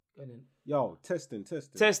Brilliant. Yo, testing.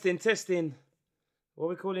 Testing. What are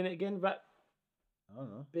we calling it again? Rap? I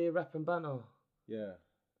don't know. Beer, rap and banter. Yeah.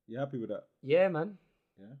 You happy with that? Yeah, man.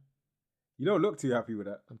 Yeah. You don't look too happy with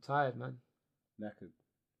that. I'm tired, man. Knackered.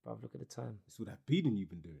 Bruv, look at the time. It's all that beating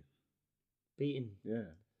you've been doing. Beating?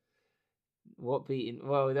 Yeah. What beating?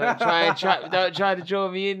 Well, don't try to draw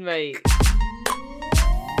me in, mate.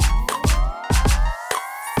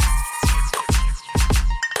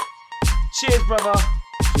 Cheers, brother.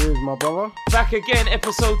 Cheers, my brother. Back again,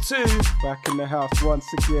 episode 2. Back in the house once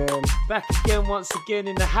again. Back again, once again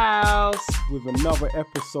in the house. With another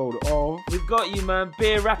episode of... We've got you, man.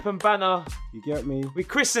 Beer, rap and banter. You get me? We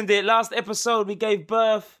christened it. Last episode, we gave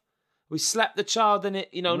birth. We slapped the child in it.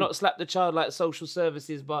 You know, not slapped the child like social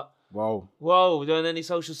services, but... Whoa, don't any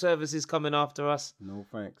social services coming after us. No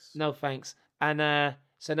thanks. No thanks. And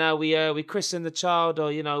so now we christened the child,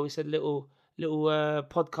 or, you know, we said little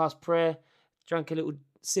podcast prayer, drank a little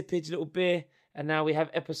sippage, little beer, and now we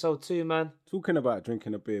have episode 2, man. Talking about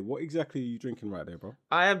drinking a beer, what exactly are you drinking right there, bro?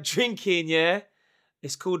 I am drinking, yeah.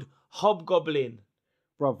 It's called Hobgoblin.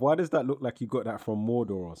 Bruv, why does that look like you got that from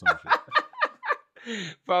Mordor or something?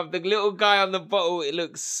 Bruv, the little guy on the bottle, it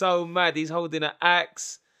looks so mad. He's holding an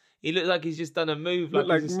axe. He looks like he's just done a move. Look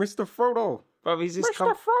like Mr. Frodo. Bruv, he's just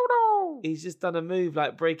Mr. Frodo. He's just done a move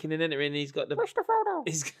like breaking and entering. He's got the Mr. Frodo.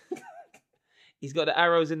 He's got the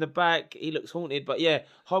arrows in the back. He looks haunted. But yeah,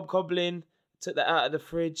 Hobgoblin. Took that out of the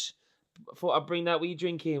fridge. Thought I'd bring that. What are you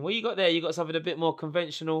drinking? What you got there? You got something a bit more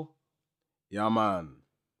conventional. Yeah, man.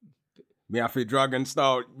 Me have a dragon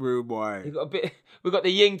stout, rude boy. You got a bit. We got the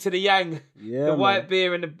yin to the yang. Yeah, the white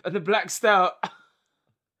beer and the black stout.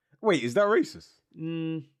 Wait, is that racist?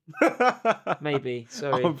 Maybe.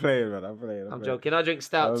 Sorry. I'm playing, man. I'm joking. I drink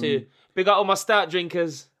stout too. Big up all my stout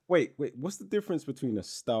drinkers. Wait. What's the difference between a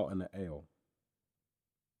stout and an ale?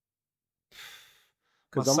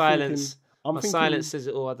 My silence says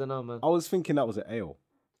it all. I don't know, man. I was thinking that was an ale.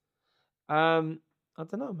 I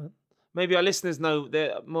don't know, man. Maybe our listeners know.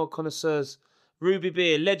 They're more connoisseurs. Ruby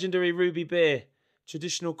beer, legendary Ruby beer,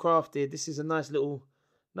 traditional crafted. This is a nice little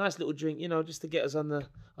drink, you know, just to get us on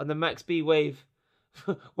the Max B wave.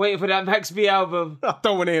 Waiting for that Max B album. I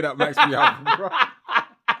don't want to hear that Max B album, bro.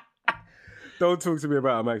 Don't talk to me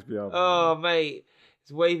about a Max B album. Oh, mate.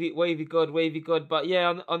 It's wavy god. But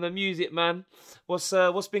yeah, on the music, man. What's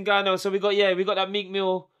been going on? So we got that Meek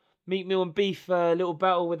Mill and Beef little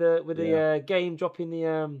battle with the game dropping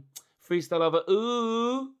the freestyle over.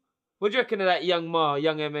 Ooh, what do you reckon of that young MA?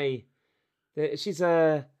 She's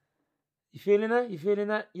you feeling her? You feeling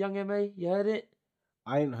that young MA? You heard it?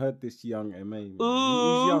 I ain't heard this young MA. Man.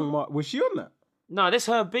 Ooh, who's young Ma? Was she on that? No, this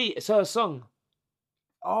her beat. It's her song.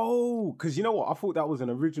 Oh, because you know what? I thought that was an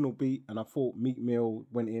original beat, and I thought Meek Mill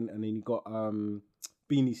went in, and then he got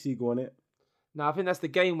Beanie Siegel on it. No, I think that's the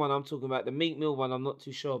game one I'm talking about. The Meek Mill one, I'm not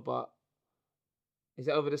too sure, but is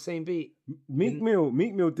it over the same beat? Meek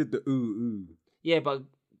Mill did the ooh. Yeah, but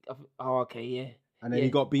okay, yeah. And then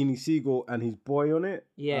he got Beanie Siegel and his boy on it.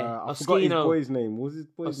 Yeah, I forgot his boy's name. What was his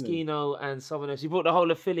boy's name? Oskino and someone else. He brought the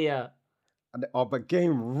whole of Philly out. But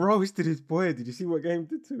Game roasted his boy. Did you see what Game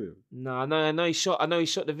did to him? No, I know he shot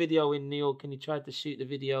the video in New York, and he tried to shoot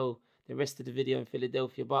the rest of the video in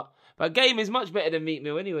Philadelphia. But Game is much better than Meek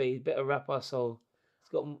Mill anyway. He's a better rapper, so it's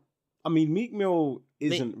got. I mean, Meek Mill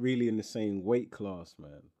isn't really in the same weight class,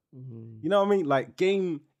 man. Mm-hmm. You know what I mean? Like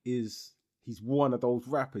Game is. He's one of those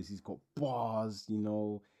rappers. He's got bars, you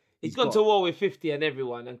know. He's gone to war with 50 and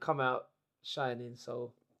everyone and come out shining.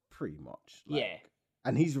 So pretty much, yeah.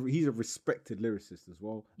 And he's a respected lyricist as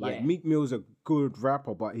well. Like Meek Mill's a good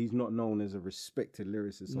rapper, but he's not known as a respected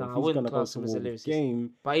lyricist. So I wouldn't class him as a lyricist.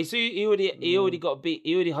 Game, but he already got beat.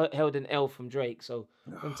 He already held an L from Drake. So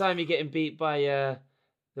from time you're getting beat by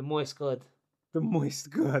the Moist God. The Moist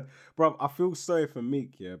God, bro. I feel sorry for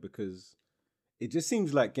Meek, because it just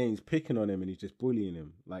seems like Game's picking on him and he's just bullying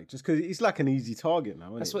him. Like, just because he's like an easy target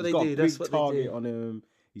now, isn't That's it? what He's they got do. A That's big what target they do. on him.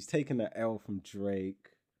 He's taking the L from Drake.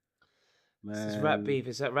 Man. It's rap beef.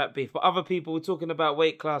 It's that rap beef. But other people were talking about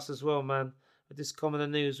weight class as well, man. This common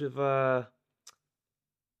news with I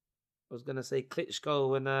was gonna say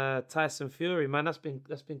Klitschko and Tyson Fury, man. That's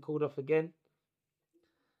been called off again.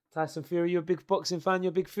 Tyson Fury, you're a big boxing fan. You're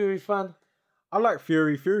a big Fury fan. I like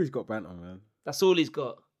Fury. Fury's got banter, man. That's all he's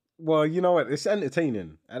got. Well, you know what? It's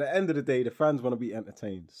entertaining. At the end of the day, the fans want to be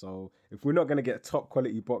entertained. So if we're not going to get top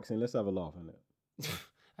quality boxing, let's have a laugh, innit?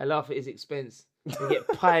 I laugh at his expense. They get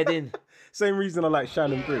pied in. Same reason I like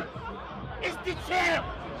Shannon Briggs. It's the champ!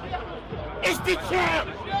 It's the champ!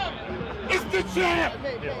 It's the champ!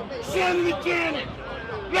 Shannon again!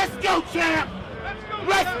 Let's go, champ!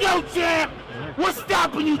 Let's go, champ! What's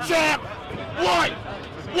stopping you, champ? What?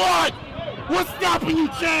 What? What's stopping you,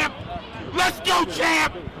 champ? Let's go,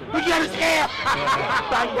 champ. We got his hair.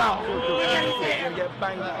 Banged out. We got his hair. Gonna get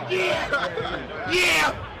banged out. Yeah.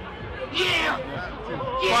 Yeah. Yeah.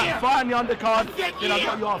 Yeah. Fight in the undercard, I said then I'll yeah.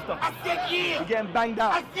 got you after. I said yeah. You're getting banged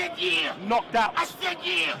I out. said yeah. Knocked out. I said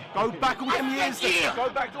yeah. Go back all them I years. said yeah. Go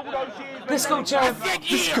back to all those years. Let's go, champ. I said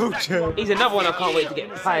Let's yeah. go, champ. He's another one I can't wait to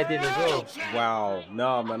get tied in as well. Wow,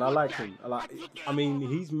 nah, man, I like him. I mean,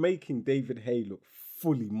 he's making David Haye look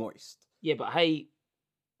fully moist. Yeah, but hey,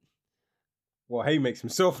 Well, Haye makes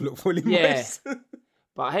himself look fully Yeah. moist.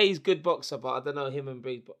 but Hayes good boxer, but I don't know him and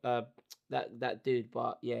Brig, that dude.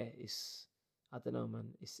 But yeah, it's I don't know, man.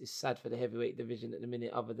 It's sad for the heavyweight division at the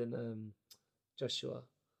minute, other than Joshua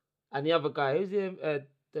and the other guy. Who's the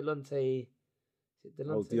Delonte?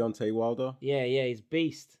 Oh, Deontay Wilder Yeah, he's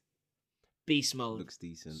beast mode. looks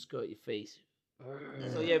decent. Skirt your face.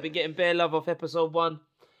 So yeah, we're getting bare love off episode 1.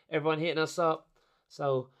 Everyone hitting us up.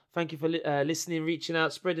 So thank you for listening, reaching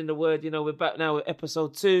out, spreading the word. You know, we're back now with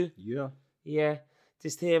episode 2. Yeah,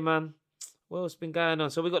 just here, man. What else been going on?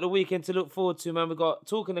 So we got the weekend to look forward to, man. We got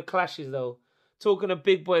talking of clashes though. Talking of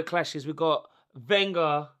big boy clashes, we got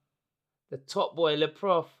Wenger, the top boy, Le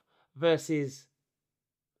Prof versus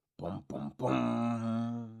Bum, bum,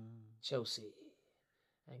 bum. Chelsea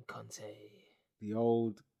and Conte.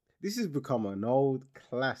 This has become an old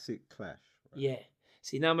classic clash. Right? Yeah.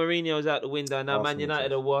 See, now Mourinho's out the window. Now Man Arsenal United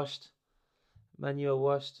Chelsea. are washed. Man U are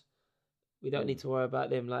washed. We don't need to worry about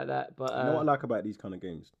them like that. But You know what I like about these kind of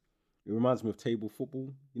games? It reminds me of table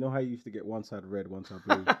football. You know how you used to get one side red, one side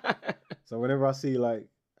blue? So whenever I see like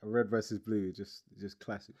a red versus blue, it's just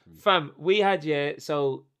classic for me. Fam, we had,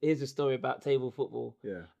 so here's a story about table football.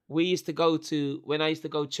 Yeah. We used to go when I used to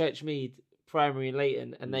go Churchmead Primary in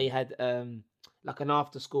Leighton, and they had like an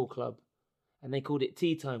after school club, and they called it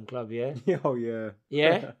Tea Time Club, yeah? Oh, yeah.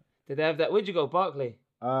 Yeah? Did they have that? Where'd you go, Barclay?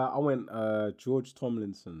 I went George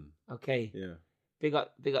Tomlinson. Okay. Yeah. Big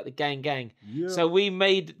up the gang. Yeah. So we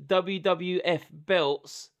made WWF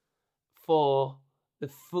belts for the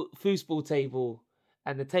foosball table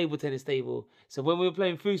and the table tennis table. So when we were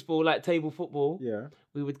playing foosball, like table football, Yeah.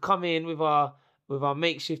 we would come in with our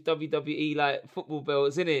makeshift WWE like football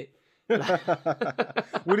belts, innit?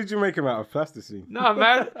 What did you make him out of? Plasticine? No,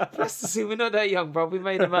 man. Plasticine, we're not that young, bro. We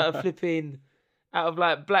made them out of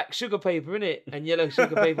like black sugar paper, innit? And yellow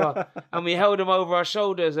sugar paper. And we held them over our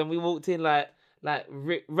shoulders and we walked in like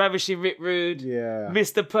Ravishing Rick Rude, Yeah.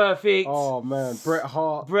 Mr. Perfect, Oh, man. Bret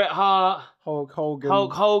Hart, Hulk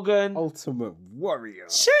Hulk Hogan, Ultimate Warrior.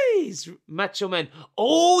 jeez, Macho Man.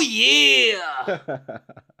 Oh, yeah.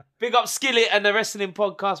 Big up Skillet and the Wrestling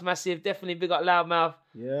Podcast, massive. Definitely big up Loudmouth.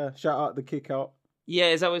 Yeah. Shout out the kick out. Yeah,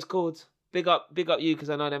 is that what it's called? Big up you, because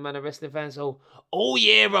I know that man are wrestling fans. So, oh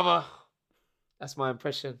yeah, brother. That's my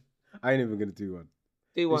impression. I ain't even going to do one.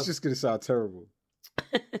 Do one. It's just going to sound terrible.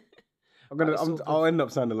 That's I'll end up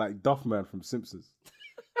sounding like Duffman from Simpsons.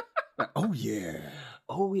 Like, oh yeah,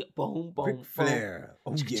 Oh yeah, boom, boom, Ric boom. Flair.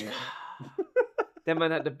 Oh yeah. That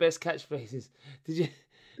man had the best catchphrases. Did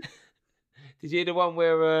you hear the one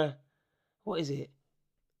where what is it?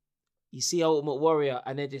 You see Ultimate Warrior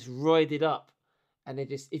and they're just roided up, and they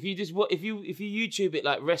just if you YouTube it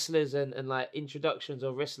like wrestlers and like introductions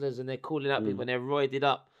of wrestlers and they're calling out people and they're roided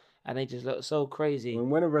up and they just look so crazy.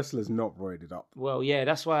 When a wrestler's not roided up, Well, yeah,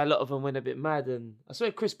 that's why a lot of them went a bit mad, and I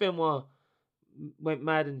swear Chris Benoit went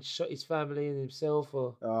mad and shot his family and himself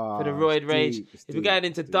for the roid rage. If we're going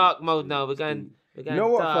into dark mode now, we're going You know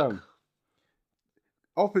what, dark. fam?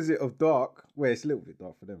 Opposite of dark, well, it's a little bit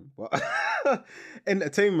dark for them, but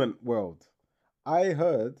entertainment world. I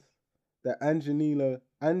heard that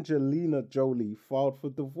Angelina Jolie filed for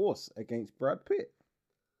divorce against Brad Pitt.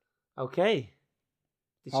 Okay.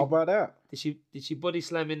 How about that? Did she body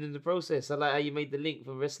slam him in the process? I like how you made the link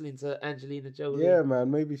from wrestling to Angelina Jolie. Yeah,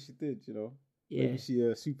 man. Maybe she did. Yeah. Maybe she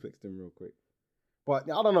suplexed him real quick. But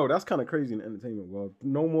I don't know. That's kind of crazy in the entertainment world.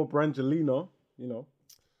 No more Brangelina.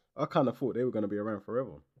 I kind of thought they were going to be around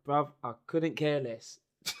forever. Bruv, I couldn't care less.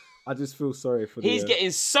 I just feel sorry for. He's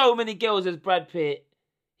getting so many girls as Brad Pitt.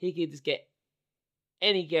 He could just get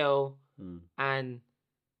any girl, and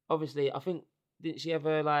obviously, I think didn't she have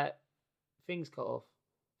her like things cut off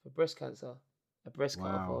for breast cancer? A breast cut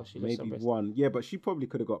off, or she lost her maybe breast. one. Yeah, but she probably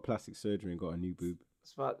could have got plastic surgery and got a new boob.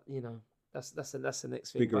 But that's the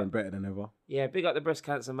next thing. Bigger But, and better than ever. yeah, big up the breast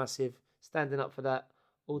cancer, massive. Standing up for that.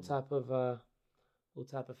 All type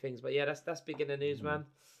of things. But yeah, that's big in the news, man.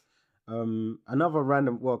 Another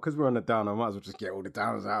random. Well, because we're on the downer, I might as well just get all the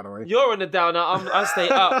downers out of the way. You're on the downer. I stay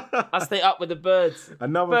up. I stay up with the birds.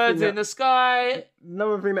 Birds in the sky.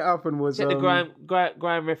 Another thing that happened was Check the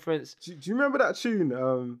grime reference. Do you remember that tune?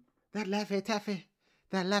 That Laffy Taffy,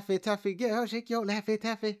 That Laffy Taffy, girl, shake your Laffy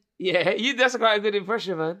Taffy. Yeah, that's quite a good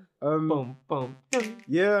impression, man. Boom, boom, dun,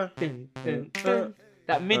 Yeah. dun, dun, dun.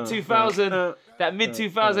 That mid 2000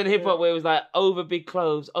 hip hop where it was like over big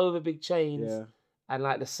clothes, over big chains, Yeah. and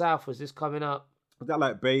like the South was just coming up. Was that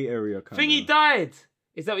like Bay Area kind Think he died?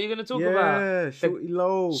 Is that what you're gonna talk about? Yeah, Shorty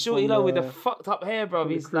Low. Shorty from, Low with the fucked up hair, bro. from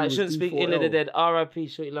the He's crew like with shouldn't speak ill of the dead. R.I.P.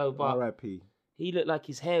 Shorty Low, but R.I.P. he looked like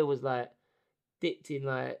his hair was like dipped in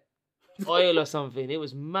like oil or something. It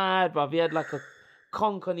was mad, bro. He had like a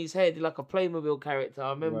conch on his head, like a Playmobil character. I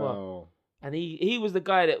remember, Wow. and he was the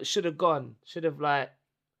guy that should have gone, should have like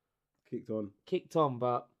Kicked on.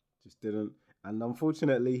 but Just didn't. And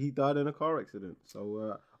unfortunately, he died in a car accident.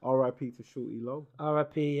 So R.I.P. to Shorty Low.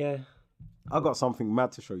 R.I.P. Yeah. I got something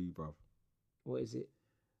mad to show you, bro. What is it?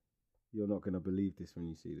 You're not going to believe this when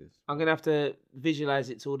you see this. I'm gonna have to visualize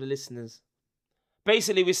it to all the listeners.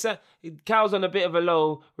 Basically, Cal's on a bit of a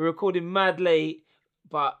low. We're recording mad late,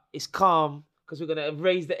 but it's calm because we're gonna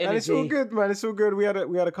raise the energy. And it's all good, man. It's all good. We had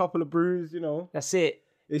a couple of brews, you know. That's it.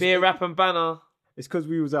 Beer, rap, and banner. It's because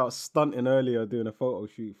we was out stunting earlier doing a photo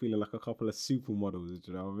shoot, feeling like a couple of supermodels.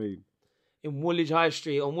 Do you know what I mean? In Woolwich High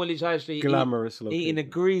Street, Glamorous location. eating a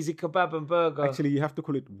greasy kebab and burger. Actually, you have to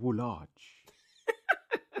call it Woolwich.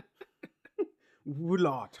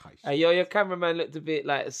 Woolwich High Street. Hey, your cameraman looked a bit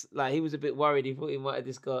like he was a bit worried. He thought he might have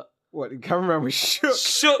just got What, the cameraman was shook?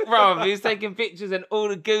 shook, bruv. He was taking pictures and all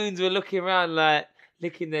the goons were looking around like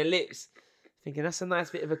licking their lips, thinking that's a nice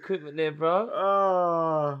bit of equipment there, bro.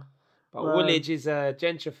 Oh, But man. Woolwich is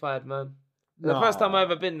gentrified, man. The first time I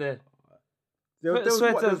ever been there. There was Swear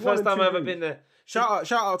to one- the there's one first and time two I ever goons. been there.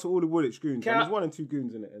 Shout out to all the Woolwich goons. Cal- And there's 1 and 2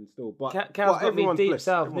 goons in it, and still, but Cal's but got me everyone's deep blessed.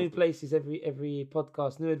 south, Everyone's new places every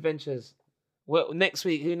podcast, new adventures. Well, next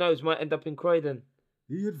week, who knows? Might end up in Croydon.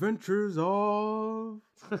 The Adventures of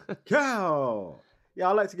Cal. Yeah,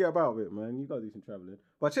 I like to get about a bit, man. You gotta do some traveling.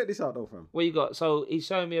 But check this out, though, fam. What you got? So he's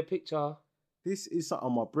showing me a picture. This is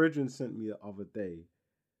something my brethren sent me the other day.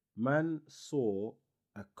 Man saw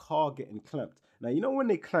a car getting clamped. Now, you know when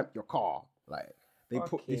they clamp your car, like they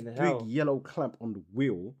put this Fucking hell. big yellow clamp on the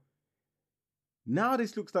wheel. Now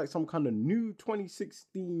this looks like some kind of new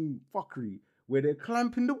 2016 fuckery where they're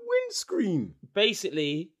clamping the windscreen.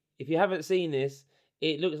 Basically, if you haven't seen this,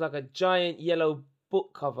 it looks like a giant yellow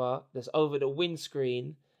book cover that's over the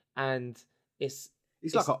windscreen, and it's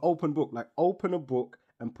It's like an open book. Like open a book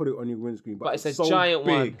and put it on your windscreen. But it's a so giant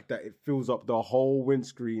big one. that it fills up the whole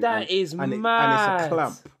windscreen. That and, is and mad. and it's a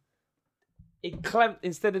clamp. it clamped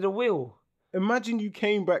instead of the wheel. Imagine you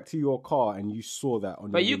came back to your car and you saw that on your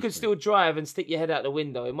But you could windscreen. still drive and stick your head out the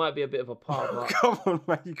window. It might be a bit of a part, but Come on,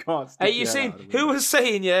 man, you can't. Stick hey, you your head seen out of the who window. was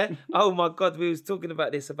saying, yeah? Oh my god, we was talking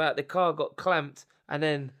about this, about the car got clamped and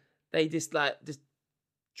then they just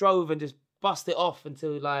drove and just bust it off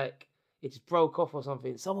until like it just broke off or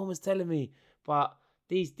something. Someone was telling me, but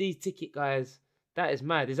these ticket guys, that is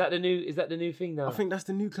mad. Is that the new thing now? I think that's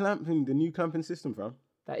the new clamping system, fam.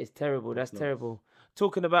 That is terrible. That's terrible.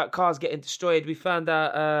 Talking about cars getting destroyed, we found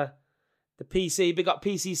out the PC, big up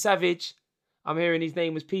PC Savage. I'm hearing his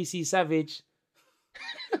name was PC Savage.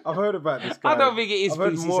 I've heard about this guy. I don't think it is I've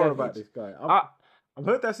heard PC more Savage. about this guy. I- I've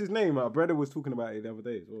heard that's his name. My brother was talking about it the other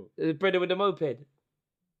day as well. The brother with the moped.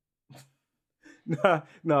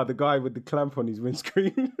 Nah, the guy with the clamp on his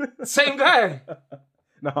windscreen. Same guy.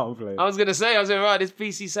 No, I'm playing. I was going to say, right, this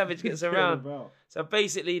PC Savage gets Forget around. about. So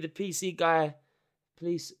basically, the PC guy,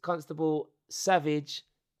 Police Constable Savage,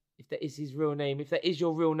 if that is his real name, if that is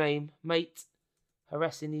your real name, mate,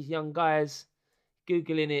 harassing these young guys,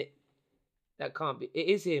 Googling it, that can't be. It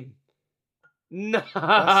is him. Nah.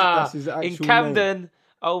 That's his In actual Camden,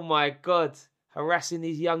 oh my God, harassing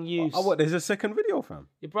these young youths. Oh, what? There's a second video, fam.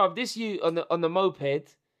 Yeah, bruv, this youth on the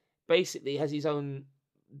moped basically has his own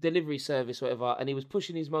delivery service, or whatever, and he was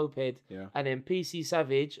pushing his moped, Yeah. and then PC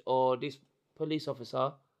Savage or this police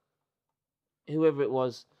officer, whoever it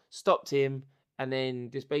was, stopped him, and then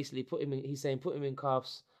just basically put him in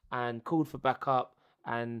cuffs and called for backup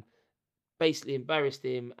and basically embarrassed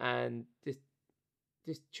him and just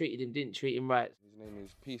didn't treat him right. His name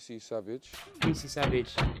is PC Savage. PC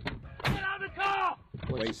Savage, Get out of the car!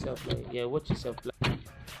 watch yourself, mate. Yeah, watch yourself. Black.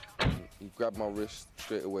 He grabbed my wrist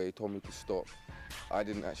straight away, told me to stop. I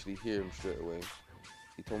didn't actually hear him straight away.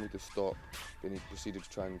 He told me to stop, then he proceeded to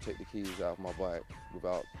try and take the keys out of my bike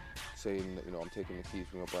without saying that, I'm taking the keys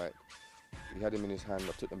from your bike. He had them in his hand,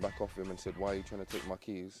 I took them back off him and said, why are you trying to take my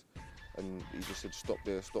keys? And he just said, stop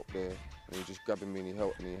there. And he just grabbed me and he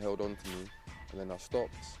held on to me. And then I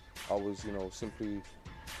stopped. I was, simply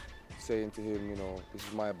saying to him, this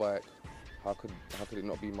is my bike. How could it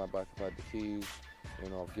not be my bike if I had the keys? You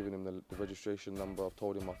know, I've given him the registration number, I've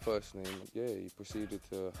told him my first name. Yeah, he proceeded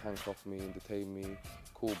to handcuff me and detain me,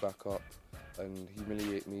 call back up and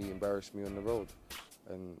humiliate me, embarrass me on the road.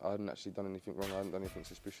 And I hadn't actually done anything wrong, I hadn't done anything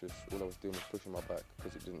suspicious. All I was doing was pushing my back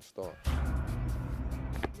because it didn't start.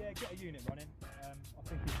 Yeah, get a unit running. I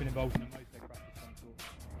think he's been involved in a motor crash of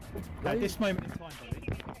some sort. At this moment in time, buddy,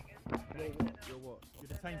 you're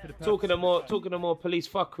detained for the purpose Talking of more police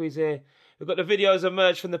fuckeries here. We've got the videos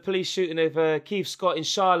emerged from the police shooting of Keith Scott in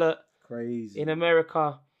Charlotte, Crazy. in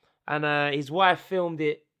America, and his wife filmed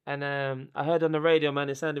it. And I heard on the radio, man,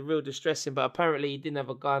 it sounded real distressing. But apparently, he didn't have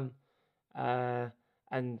a gun.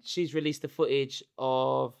 And she's released the footage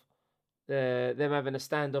of them having a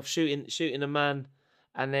standoff, shooting a man.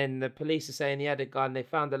 And then the police are saying he had a gun. They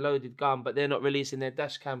found a loaded gun, but they're not releasing their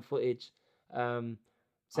dash cam footage.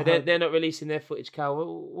 So they're not releasing their footage, Cal.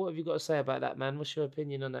 What have you got to say about that, man? What's your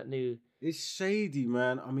opinion on that new? It's shady,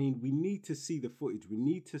 man. I mean, we need to see the footage. We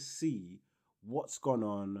need to see what's gone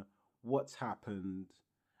on, what's happened.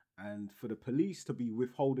 And for the police to be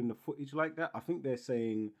withholding the footage like that, I think they're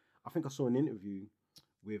saying, I think I saw an interview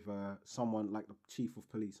with someone like the chief of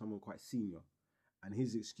police, someone quite senior. And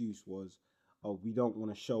his excuse was, oh, we don't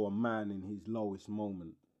want to show a man in his lowest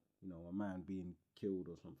moment, you know, a man being killed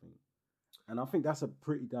or something. And I think that's a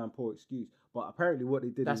pretty damn poor excuse. But apparently what they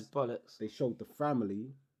did That's is bollocks. they showed the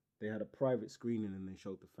family. They had a private screening and they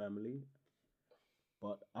showed the family.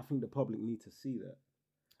 But I think the public need to see that.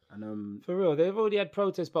 And For real, they've already had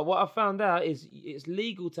protests. But what I found out is it's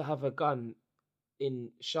legal to have a gun in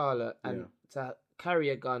Charlotte and to carry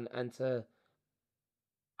a gun and to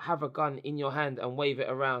have a gun in your hand and wave it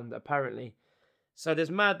around, apparently. So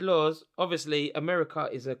there's mad laws. Obviously, America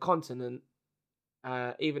is a continent,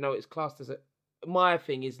 even though it's classed as a... My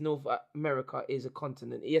thing is North America is a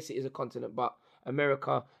continent. Yes, it is a continent, but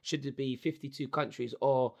America should be 52 countries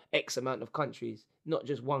or X amount of countries, not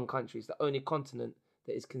just one country. It's the only continent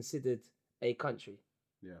that is considered a country.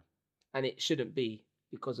 yeah. And it shouldn't be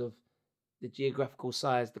because of the geographical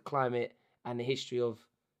size, the climate, and the history of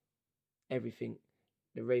everything,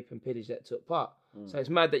 the rape and pillage that took part. So it's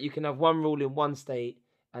mad that you can have one rule in one state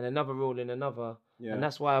and another rule in another. Yeah. And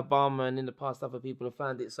that's why Obama and in the past other people have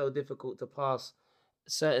found it so difficult to pass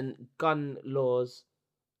certain gun laws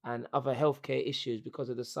and other healthcare issues because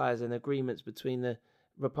of the size and agreements between the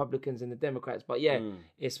Republicans and the Democrats. But yeah,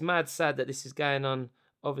 it's mad sad that this is going on.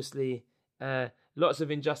 Obviously, lots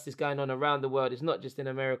of injustice going on around the world. It's not just in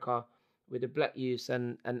America with the black youths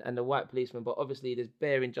and the white policemen, but obviously there's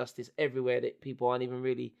bare injustice everywhere that people aren't even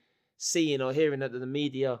really seeing or hearing that the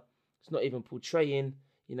media. It's not even portraying.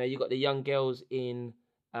 You know, you got the young girls in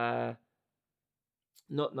not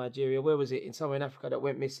Nigeria. Where was it? In somewhere in Africa that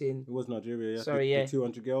went missing. It was Nigeria, yeah. Sorry, the yeah.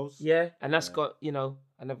 200 girls. Yeah, and that's got, you know,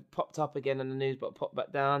 and they've popped up again on the news, but popped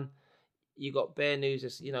back down. You got bare news,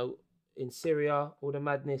 just, you know, in Syria, all the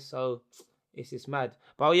madness. So it's just mad.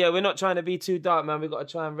 But yeah, we're not trying to be too dark, man. We've got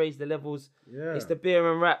to try and raise the levels. Yeah. It's the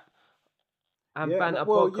beer and rap and banter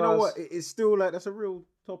well, podcast. you know what? It's still like, that's a real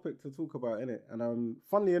topic to talk about, innit? And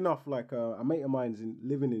funnily enough, like a mate of mine's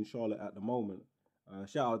living in Charlotte at the moment.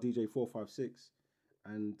 Shout out DJ 456.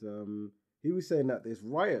 And he was saying that there's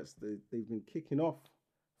riots. They've been kicking off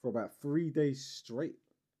for about 3 days straight.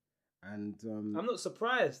 And I'm not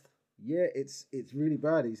surprised. yeah, it's really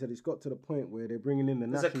bad. He said it's got to the point where they're bringing in the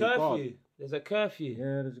There's a National Guard. curfew. There's a curfew.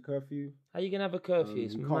 Yeah, there's a curfew. How you gonna have a curfew?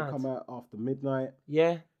 It's You mad. can't come out after midnight.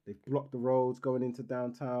 Yeah. They've blocked the roads going into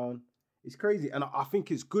downtown. It's crazy. And I think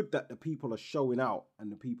it's good that the people are showing out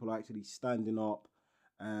and the people are actually standing up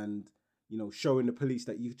and, you know, showing the police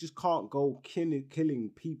that you just can't go killing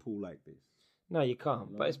people like this. No, you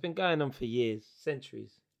can't. No. But it's been going on for years,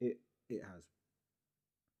 centuries. It has.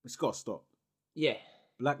 It's got to stop. Yeah,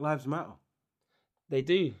 Black Lives Matter. they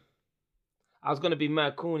do. I was gonna be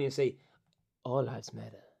mad corny and say all lives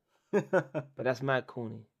matter, but that's mad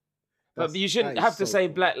corny. But you shouldn't that is have to so say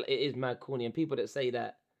corny. black. It is mad corny, and people that say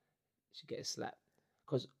that should get a slap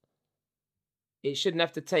because it shouldn't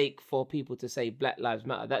have to take for people to say Black Lives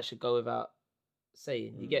Matter. That should go without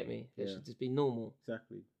saying. You get me? It yeah. should just be normal.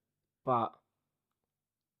 Exactly. But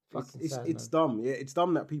fucking sad, It's man. dumb. Yeah, it's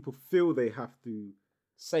dumb that people feel they have to.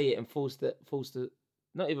 Say it and force the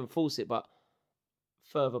not even force it, but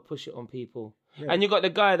further push it on people. Yeah. And you got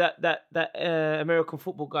the guy that American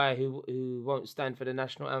football guy who won't stand for the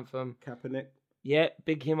national anthem. Kaepernick. Yeah,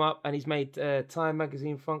 big him up, and he's made Time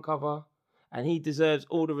magazine front cover, and he deserves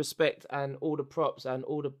all the respect and all the props and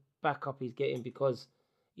all the backup he's getting because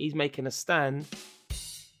he's making a stand.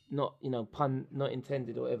 Not, you know, pun not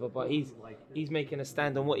intended or whatever, but he's making a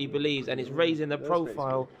stand on what he believes and he's raising the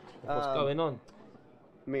profile of what's going on.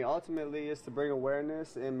 I mean, ultimately, it's to bring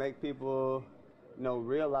awareness and make people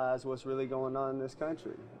realize what's really going on in this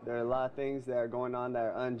country. There are a lot of things that are going on that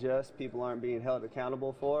are unjust, people aren't being held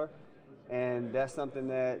accountable for, and that's something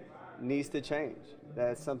that needs to change.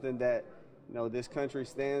 That's something that, this country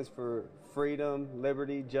stands for freedom,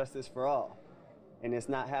 liberty, justice for all, and it's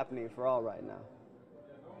not happening for all right now.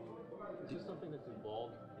 Is this something that's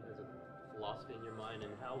involved as a philosophy in your mind,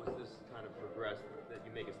 and how has this kind of progressed that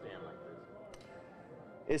you make a stand like this?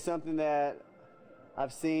 It's something that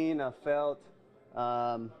I've seen, I've felt,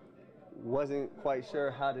 wasn't quite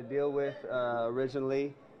sure how to deal with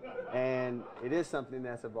originally, and it is something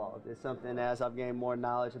that's evolved. It's something as I've gained more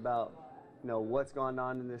knowledge about, what's gone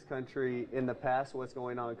on in this country in the past, what's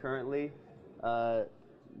going on currently.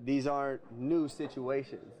 These aren't new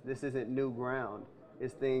situations. This isn't new ground.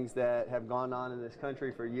 It's things that have gone on in this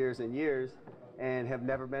country for years and years and have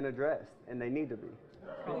never been addressed, and they need to be.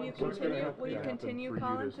 Will you continue,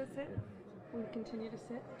 Colin, to sit? Will you continue to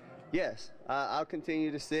sit? Yes, I'll continue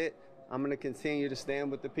to sit. I'm going to continue to stand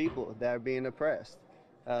with the people that are being oppressed.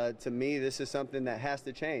 To me, this is something that has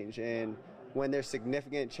to change, and when there's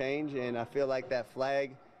significant change, and I feel like that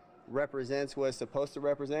flag represents what it's supposed to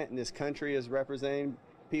represent, and this country is representing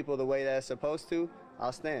people the way that it's supposed to,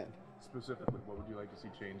 I'll stand. Specifically, what would you like to see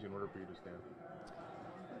change in order for you to stand?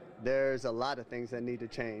 There's a lot of things that need to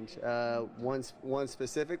change. One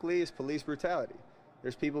specifically is police brutality.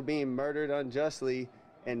 There's people being murdered unjustly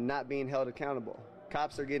and not being held accountable.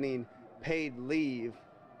 Cops are getting paid leave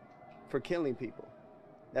for killing people.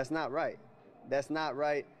 That's not right. That's not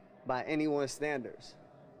right by anyone's standards.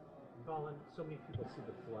 Colin, so many people see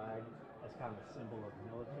the flag as kind of a symbol of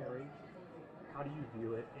military. How do you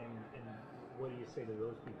view it, and what do you say to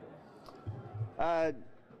those people? I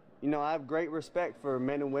have great respect for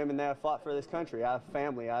men and women that have fought for this country. I have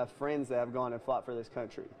family, I have friends that have gone and fought for this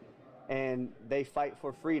country. And they fight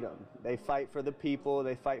for freedom. They fight for the people.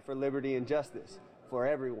 They fight for liberty and justice for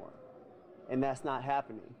everyone. And that's not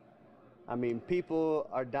happening. I mean, people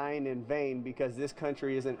are dying in vain because this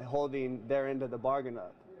country isn't holding their end of the bargain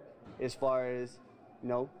up as far as,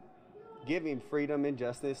 giving freedom and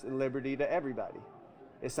justice and liberty to everybody.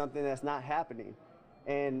 It's something that's not happening.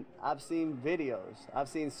 And I've seen videos, I've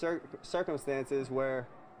seen circumstances where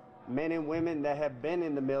men and women that have been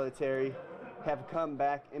in the military have come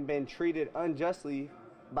back and been treated unjustly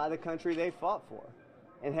by the country they fought for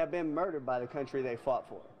and have been murdered by the country they fought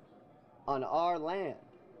for on our land.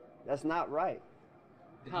 That's not right.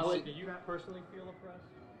 Do you personally feel oppressed?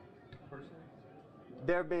 Personally?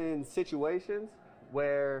 There have been situations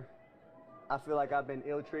where I feel like I've been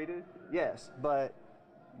ill-treated, yes, but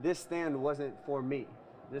this stand wasn't for me.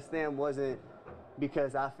 This stand wasn't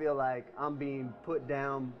because I feel like I'm being put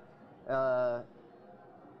down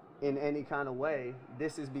in any kind of way.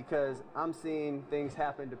 This is because I'm seeing things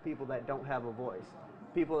happen to people that don't have a voice,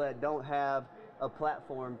 people that don't have a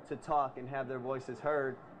platform to talk and have their voices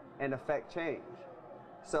heard and affect change.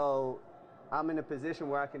 So I'm in a position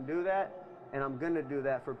where I can do that, and I'm going to do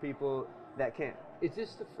that for people that can't. Is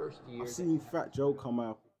this the first year? I've seen Fat Joe come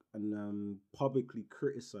out and publicly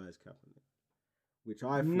criticize Kaepernick, which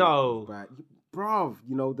I thought was bad. Bruv,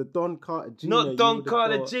 the Don Cartagena. Not Don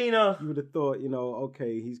Cartagena. You would have thought,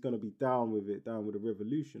 okay, he's going to be down with the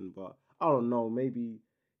revolution, but I don't know, maybe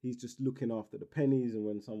he's just looking after the pennies, and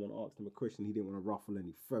when someone asked him a question, he didn't want to ruffle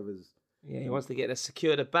any feathers. Yeah, he wants to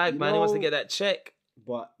secure the bag, man. He wants to get that check.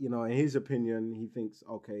 But, in his opinion, he thinks,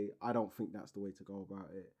 okay, I don't think that's the way to go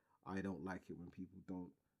about it. I don't like it when people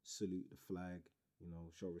don't salute the flag,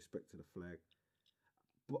 show respect to the flag.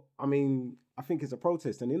 But, I think it's a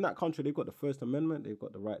protest. And in that country, they've got the First Amendment. They've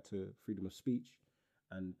got the right to freedom of speech.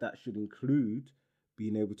 And that should include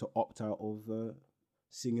being able to opt out of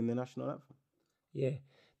singing the national anthem. Yeah.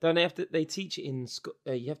 Don't they teach it in school?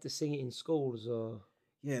 You have to sing it in schools or...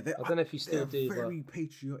 Yeah, I don't know if you still do. They're a very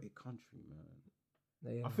patriotic country,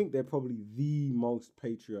 man. I think they're probably the most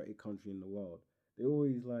patriotic country in the world. They're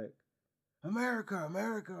always like, America,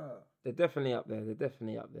 America. They're definitely up there.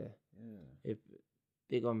 Yeah.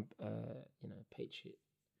 Big on,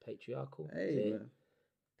 patriarchal. Hey, man.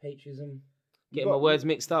 Patriotism. Getting my words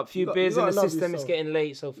mixed up. Few beers in the system. It's getting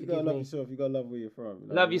late, so forgive me. You gotta love yourself. You gotta love where you're from.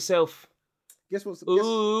 Love yourself. Guess what's...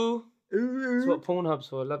 Ooh. That's what Pornhub's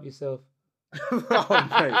for. Love yourself. Oh,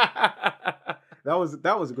 mate. That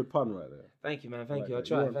was a good pun right there. Thank you, man. Thank you. I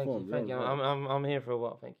tried. Thank you. I'm here for a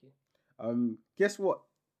while. Thank you. Guess what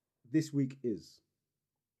this week is?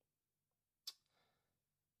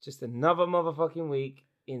 Just another motherfucking week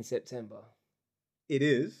in September. It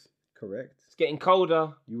is correct. It's getting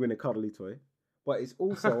colder. You win a cuddly toy, but it's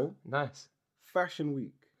also nice Fashion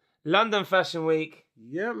Week. London Fashion Week.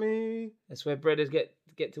 Yeah, me. That's where brothers get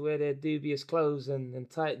to wear their dubious clothes and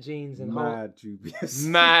tight jeans and Mad dubious.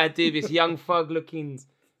 mad dubious young thug looking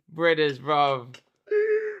brothers, bruv.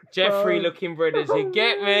 Jeffrey looking brothers. You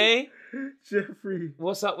get me? Jeffrey.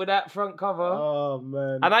 What's up with that front cover? Oh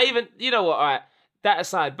man. And I even, you know what? All right, that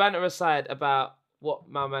aside, banter aside about what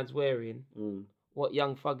my man's wearing, what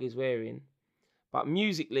Young Thug is wearing, but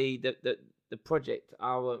musically, the project,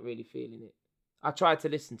 I wasn't really feeling it. I tried to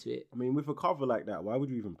listen to it. I mean, with a cover like that, why would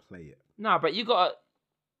you even play it? Nah, but you gotta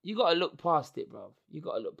look past it, bro. You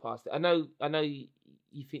gotta look past it. I know.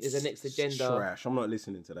 You think there's a next agenda. Trash. I'm not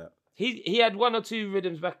listening to that. He had one or two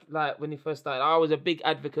rhythms back, like when he first started. I was a big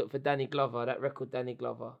advocate for Danny Glover. That record, Danny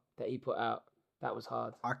Glover, that he put out, that was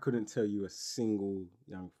hard. I couldn't tell you a single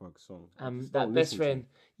Young Thug song. That best friend.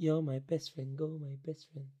 You're my best friend. Go my best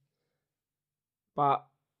friend. But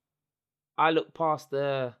I looked past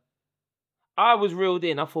I was reeled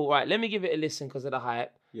in. I thought, right, let me give it a listen because of the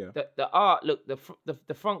hype. Yeah. The art, look,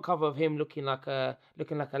 the front cover of him looking like a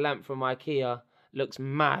lamp from IKEA looks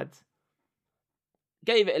mad.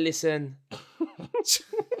 Gave it a listen.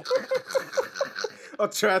 I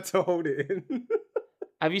tried to hold it in.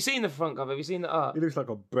 Have you seen the front cover? Have you seen the art? It looks like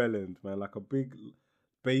a bellend, man, like a big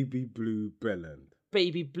baby blue bellend.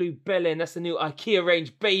 Baby blue bellend. That's the new IKEA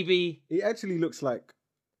range, baby. It actually looks like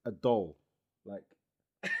a doll, like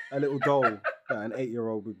a little doll that an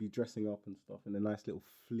 8-year-old would be dressing up and stuff in a nice little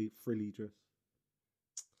frilly dress.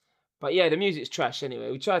 But yeah, the music's trash anyway.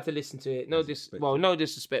 We tried to listen to it. No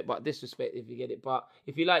disrespect, but disrespect if you get it. But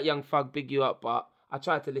if you like Young Thug, big you up. But I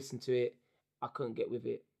tried to listen to it. I couldn't get with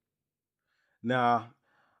it. Nah,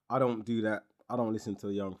 I don't do that. I don't listen to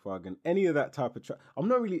Young Thug and any of that type of track. I'm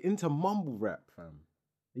not really into mumble rap, fam.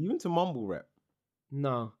 Are you into mumble rap?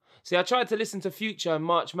 No. See, I tried to listen to Future and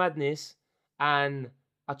March Madness, and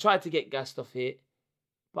I tried to get gassed off it,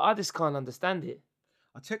 but I just can't understand it.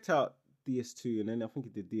 I checked out DS2 and then I think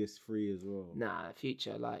it did DS3 as well. Nah,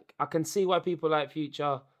 Future. Like, I can see why people like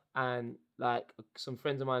Future, and like some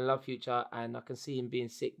friends of mine love Future, and I can see him being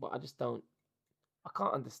sick, but I just don't. I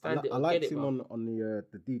can't understand it. I liked him on the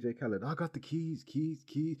DJ Khaled. I got the keys.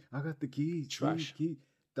 I got the keys. Trash. Keys.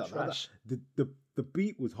 Trash. The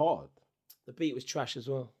beat was hard. The beat was trash as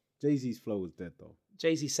well. Jay-Z's flow was dead though.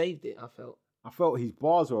 Jay-Z saved it, I felt. I felt his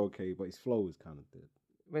bars were okay, but his flow was kind of dead.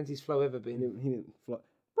 When's his flow ever been? He didn't flow.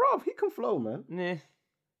 Bro, he can flow, man. Nah.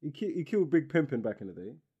 He killed Big Pimpin' back in the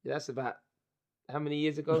day. Yeah, that's about how many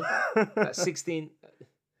years ago? Like 16.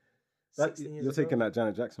 16 years you're ago? taking that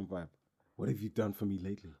Janet Jackson vibe. What have you done for me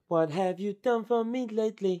lately? What have you done for me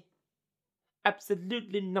lately?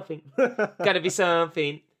 Absolutely nothing. Gotta be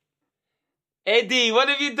something. Eddie, what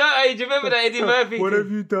have you done? Hey, do you remember that Eddie Murphy? What have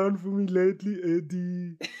you done for me lately,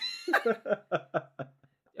 Eddie?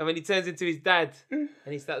 And when he turns into his dad and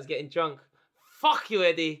he starts getting drunk. Fuck you,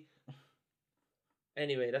 Eddie.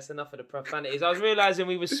 Anyway, that's enough of the profanities. I was realising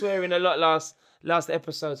we were swearing a lot last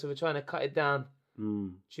episode, so we're trying to cut it down.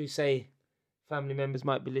 True say, family members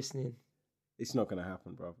might be listening. It's not going to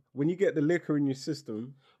happen, bro. When you get the liquor in your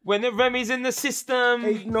system... When the Remy's in the system...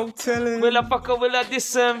 Ain't no telling. Will I fuck or will I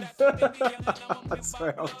diss him?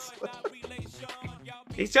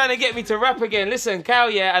 He's trying to get me to rap again. Listen, Cal,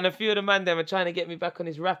 and a few of the man them are trying to get me back on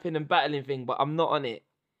his rapping and battling thing, but I'm not on it.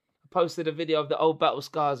 I posted a video of the old battle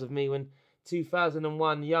scars of me when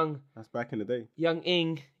 2001, young... That's back in the day. Young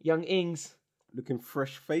Ings. Looking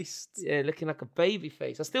fresh-faced. Yeah, looking like a baby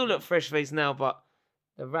face. I still look fresh-faced now, but...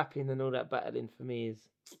 The rapping and all that battling for me is,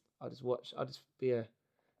 I'll just be a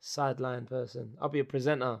sideline person. I'll be a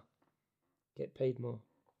presenter. Get paid more.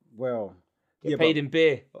 Well, get paid in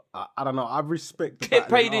beer. I don't know. I respect the get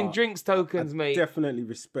paid art. in drinks tokens, mate. Definitely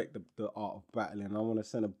respect the art of battling. I want to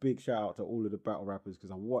send a big shout out to all of the battle rappers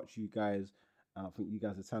because I watch you guys and I think you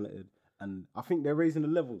guys are talented and I think they're raising the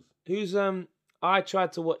levels. Who's I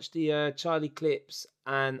tried to watch the Charlie Clips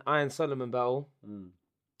and Iron Solomon battle.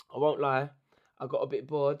 I won't lie. I got a bit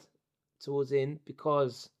bored towards the end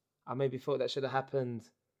because I maybe thought that should have happened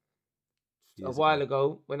a while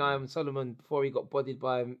ago when Iron Solomon, before he got bodied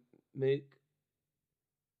by Mook.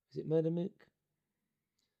 Is it Murder Mook?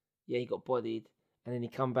 Yeah, he got bodied and then he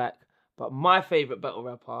come back. But my favourite battle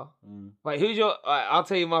rapper... Wait, who's your... I'll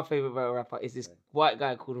tell you my favourite battle rapper is this white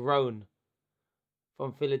guy called Roan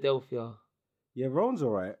from Philadelphia. Yeah, Roan's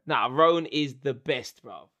alright. Nah, Roan is the best,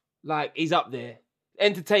 bro. Like, he's up there.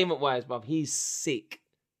 Entertainment-wise, bruv, he's sick.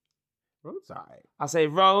 Roan's alright. I say,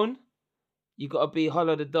 Roan, you got to be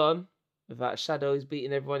Hollow the Don. Without a shadow, he's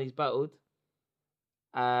beating everyone he's battled.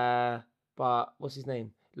 But, what's his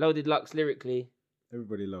name? Loaded Lux lyrically.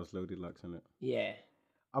 Everybody loves Loaded Lux, innit? Yeah.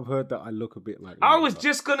 I've heard that I look a bit like. I was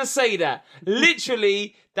just gonna say that.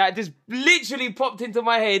 Literally, that just literally popped into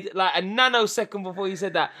my head like a nanosecond before you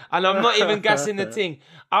said that, and I'm not even gassing the thing.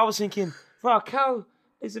 I was thinking, fuck, how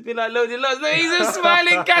it's a bit like Loaded Lots. Look, he's just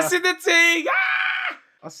smiling, gassing the thing. Ah!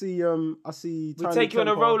 I see. We take you on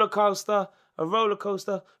a roller coaster. Do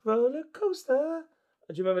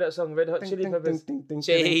you remember that song, Red Hot Chili Peppers?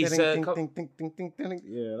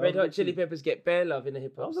 Jeez, Red Hot Chili Peppers get bare love in the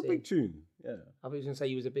hip hop That was a scene. big tune. Yeah. I was going to say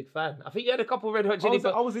you was a big fan. I think you had a couple Red Hot Chili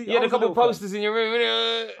Peppers. You I had a was couple little fan. posters in your room.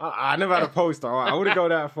 I never had a poster. I wouldn't go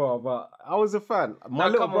that far, but I was a fan. My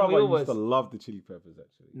little brother used to love the Chili Peppers,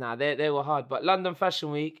 actually. Nah, they were hard. But London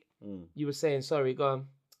Fashion Week, you were saying, sorry, go on.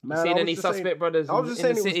 Man, you seen I was any just Suspect saying- Brothers I was just in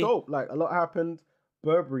saying the it was city? dope. Like, a lot happened.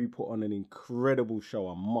 Burberry put on an incredible show,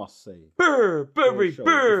 I must say. Burberry, Show.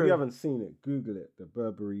 Burr. If you haven't seen it, Google it. The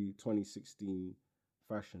Burberry 2016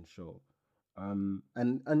 fashion show. And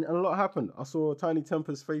a lot happened. I saw Tiny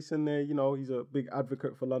Temper's face in there. You know, he's a big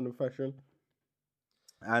advocate for London fashion.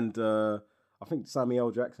 And I think Samuel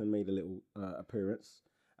L. Jackson made a little appearance.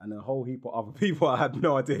 And a whole heap of other people. I had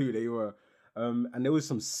no idea who they were. And there was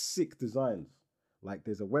some sick designs. Like,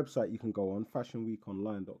 there's a website you can go on,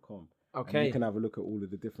 fashionweekonline.com. Okay. And you can have a look at all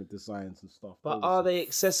of the different designs and stuff. But Those are they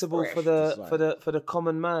accessible fresh for the designs. for the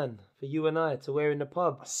common man, for you and I, to wear in the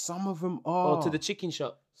pub? Some of them are. Or to the chicken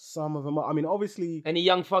shop? Some of them are. I mean, obviously... Any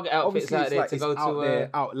young thug outfits obviously out it's there like to it's go out to there,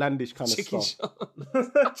 outlandish kind chicken of stuff.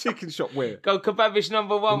 shop? Chicken shop wear. Go Kebabish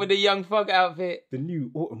 #1 with the young thug outfit. The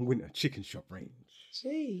new autumn winter chicken shop range.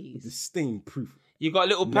 Jeez. With the stain proof. You got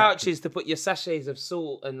little Napkin. pouches to put your sachets of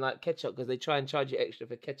salt and like ketchup because they try and charge you extra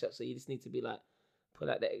for ketchup. So you just need to be like, put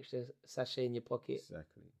out the extra sachet in your pocket.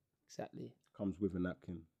 Exactly. Comes with a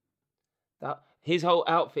napkin. That his whole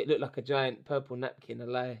outfit looked like a giant purple napkin. A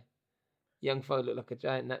lie. Young folk looked like a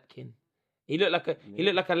giant napkin. He looked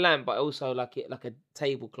like a lamp, but also like a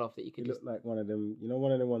tablecloth that you could. He looked like one of them. You know,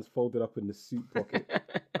 one of them ones folded up in the suit pocket,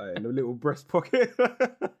 like in the little breast pocket.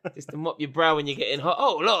 Just to mop your brow when you're getting hot.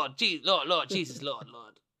 Oh Lord, Lord, Jesus, Lord.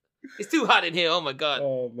 It's too hot in here. Oh my God.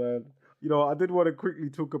 Oh man. You know, I did want to quickly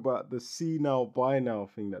talk about the see now, buy now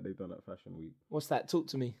thing that they've done at Fashion Week. What's that? Talk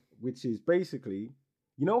to me. Which is basically,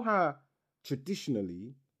 you know how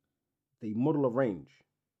traditionally they model a range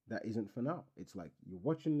that isn't for now. It's like you're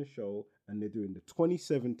watching the show and they're doing the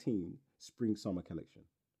 2017 spring summer collection.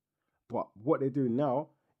 But what they're doing now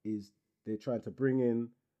is they're trying to bring in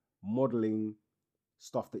modeling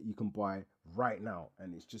stuff that you can buy right now,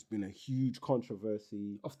 and it's just been a huge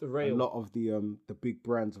controversy. Off the rail. A lot of the big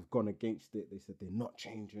brands have gone against it. They said they're not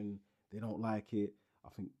changing, they don't like it. I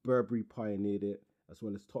think Burberry pioneered it, as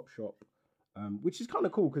well as Topshop, which is kind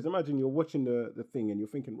of cool because imagine you're watching the thing and you're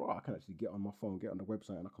thinking, right, I can actually get on my phone, get on the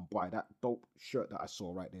website, and I can buy that dope shirt that I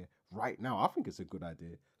saw right there, right now. I think it's a good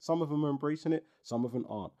idea. Some of them are embracing it, some of them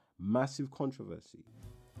aren't. Massive controversy.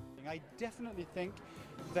 I definitely think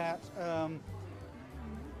that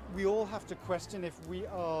we all have to question if we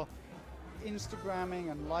are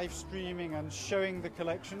Instagramming and live streaming and showing the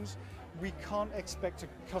collections. We can't expect a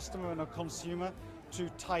customer and a consumer to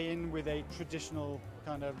tie in with a traditional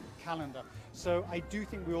kind of calendar. So I do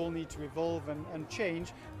think we all need to evolve and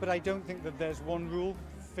change, but I don't think that there's one rule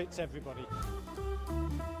fits everybody.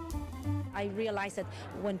 I realized that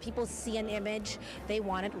when people see an image, they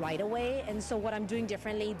want it right away. And so what I'm doing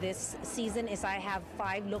differently this season is I have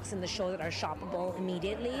 5 looks in the show that are shoppable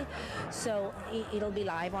immediately. So it'll be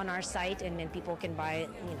live on our site, and then people can buy,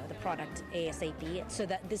 the product ASAP. So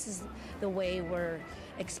that this is the way we're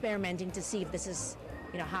experimenting to see if this is,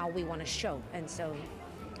 how we want to show. And so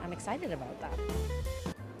I'm excited about that.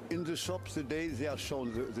 In the shops today, they are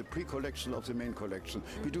shown the pre-collection of the main collection.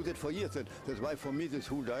 We do that for years. That's why for me this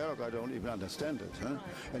whole dialogue, I don't even understand it. Huh?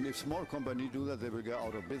 And if small companies do that, they will go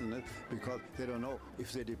out of business because they don't know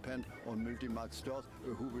if they depend on multi-mark stores,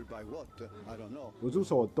 who will buy what. I don't know. It was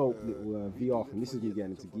also a dope little VR thing. This is me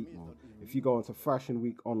getting into geek mode. If you go onto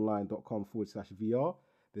fashionweekonline.com/VR,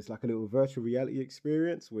 there's like a little virtual reality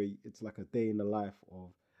experience where it's like a day in the life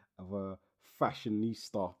of a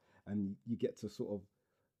fashionista, and you get to sort of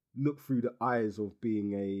look through the eyes of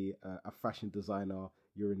being a fashion designer.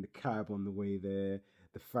 You're in the cab on the way there.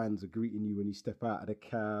 The fans are greeting you when you step out of the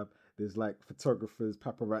cab. There's like photographers,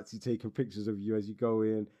 paparazzi taking pictures of you as you go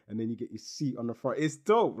in, and then you get your seat on the front. It's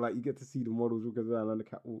dope. Like you get to see the models walking around on the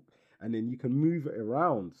catwalk, and then you can move it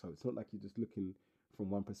around. So it's not like you're just looking from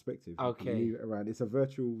one perspective. You can move it around. It's a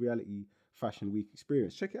virtual reality Fashion Week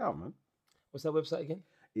experience. Check it out, man. What's that website again?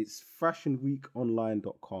 It's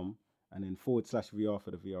fashionweekonline.com. and then /VR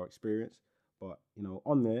for the VR experience. But,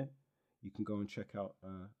 on there, you can go and check out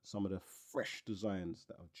some of the fresh designs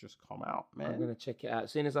that have just come out, man. I'm going to check it out.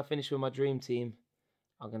 As soon as I finish with my dream team,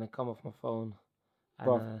 I'm gonna come off my phone. And,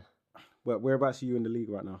 Bruv, whereabouts are you in the league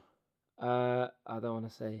right now? I don't want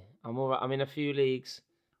to say. I'm all right. I'm in a few leagues,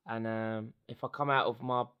 and if I come out of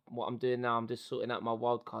what I'm doing now, I'm just sorting out my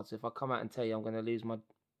wild card. So if I come out and tell you I'm gonna lose my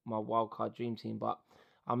wild card dream team, but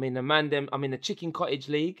I'm in the Chicken Cottage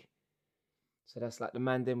League. So that's like the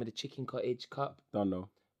Mandem with the Chicken Cottage Cup. Don't know.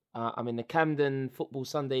 I'm in the Camden Football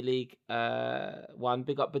Sunday League. One,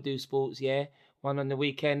 big up Badoo Sports, yeah. One on the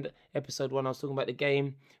weekend. Episode 1, I was talking about the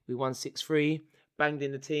game. We won 6-3. Banged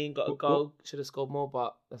in the team, got a goal. Should have scored more,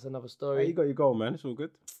 but that's another story. Hey, you got your goal, man. It's all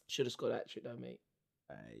good. Should have scored that trick though, mate.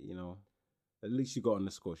 You know, at least you got on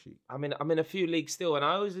the score sheet. I'm in a few leagues still, and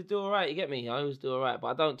I always do all right. You get me? I always do all right, but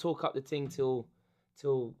I don't talk up the thing till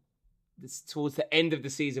towards the end of the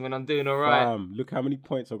season when I'm doing all right. Look how many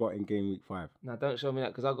points I got in game week 5. No, don't show me that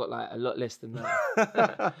because I got like a lot less than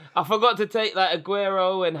that. I forgot to take like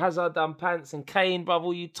Aguero and Hazard done pants and Kane, bruv,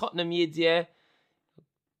 all you Tottenham yids, yeah.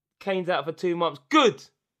 Kane's out for 2 months. Good.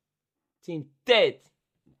 Team dead.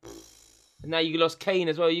 And now you lost Kane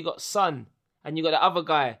as well. You got Son. And you got the other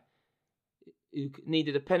guy who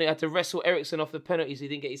needed a penalty. Had to wrestle Ericsson off the penalty so he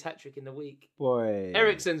didn't get his hat-trick in the week. Boy.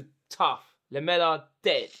 Ericsson's tough. Lamela,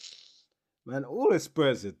 dead. Man, all the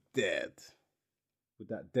Spurs are dead with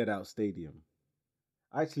that dead-out stadium.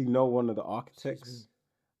 I actually know one of the architects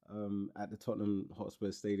at the Tottenham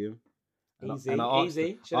Hotspur Stadium.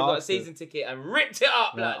 Easy. Should have got a season ticket and ripped it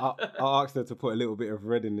up, lad. I asked her to put a little bit of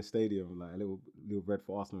red in the stadium, like a little red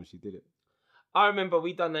for Arsenal, and she did it. I remember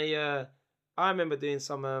I remember doing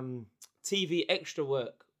some TV extra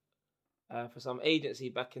work for some agency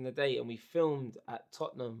back in the day, and we filmed at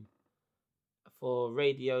Tottenham for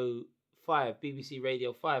Radio 5, BBC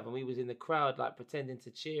Radio 5, and we was in the crowd like pretending to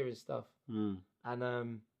cheer and stuff. And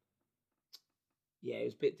yeah, it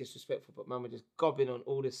was a bit disrespectful, but man was just gobbing on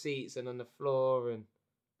all the seats and on the floor, and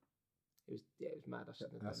it was mad. I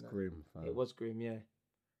shouldn't have done that. That's grim, fam. It was grim, yeah.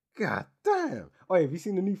 God damn! Oh, have you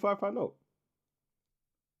seen the new £5 note?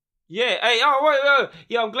 Yeah, hey, wait.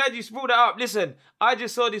 Yeah, I'm glad you brought that up. Listen, I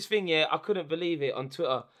just saw this thing, yeah, I couldn't believe it on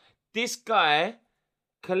Twitter. This guy,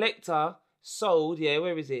 collector, sold,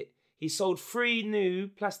 where is it? He sold 3 new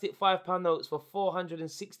plastic £5 notes for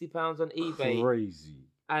 £460 on eBay. Crazy.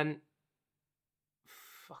 And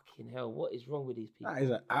fucking hell, what is wrong with these people? That is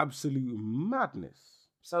an absolute madness.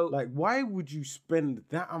 So, like, why would you spend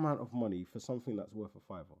that amount of money for something that's worth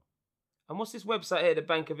a £5? And what's this website here, the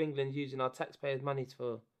Bank of England, using our taxpayers' money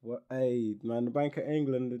for? Well, hey, man, the Bank of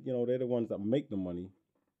England, you know, they're the ones that make the money.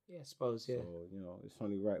 Yeah, I suppose, yeah. So, you know, it's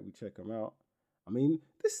only right we check them out. I mean,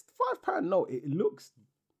 this £5 note, it looks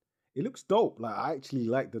dope. Like, I actually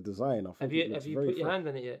like the design. I think have you put your hand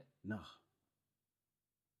on it yet? Nah.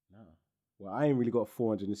 Well, I ain't really got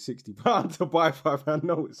 £460 to buy £5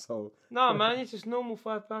 notes, so. No, man, it's just normal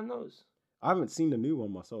 £5 notes. I haven't seen the new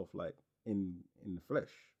one myself, like in the flesh.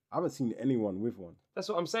 I haven't seen anyone with one. That's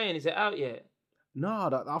what I'm saying. Is it out yet? No,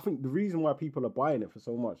 I think the reason why people are buying it for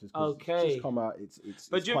so much is because it's just come out. It's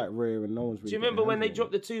quite rare and no one's really. Do you remember when they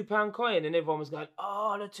dropped the £2 coin and everyone was going,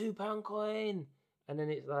 "Oh, the £2 coin," and then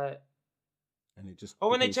it's like, and it just. Oh,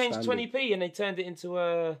 when they changed 20p and they turned it into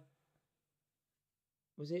a.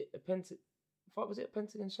 Was it a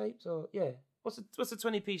pentagon shaped or yeah? What's the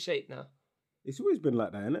 20p shape now? It's always been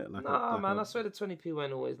like that, isn't it? Like I swear the 20p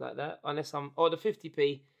weren't always like that. Unless or the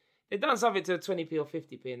 50p. They've done something to the 20p or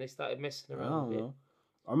 50p and they started messing around with it. Do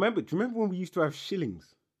you remember when we used to have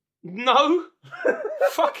shillings? No!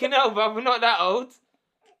 Fucking hell, bro. We're not that old.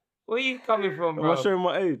 Where are you coming from, bro? Am I showing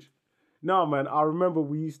my age? No, man. I remember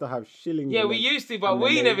we used to have shillings. Yeah, we used to, but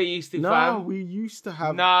we never used to, fam. No, we used to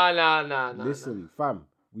have... No. Listen, fam.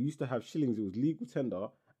 We used to have shillings. It was legal tender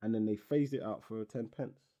and then they phased it out for 10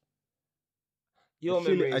 pence.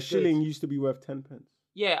 A shilling used to be worth 10 pence.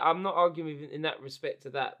 Yeah, I'm not arguing in that respect to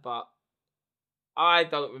that, but I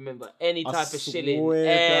don't remember any type of shilling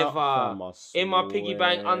ever in my piggy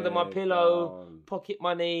bank, under my pillow, pocket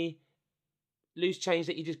money, loose change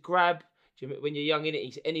that you just grab. Do you remember when you're young,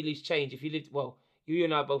 innit? Any loose change, if you lived, well, you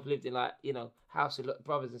and I both lived in like, you know, house with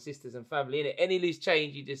brothers and sisters and family, innit? Any loose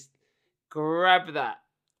change, you just grab that.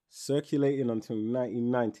 Circulating until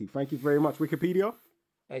 1990. Thank you very much, Wikipedia.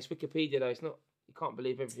 Hey, it's Wikipedia though, it's not. You can't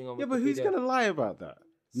believe everything on Wikipedia. Yeah, but who's going to lie about that?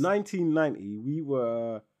 1990, we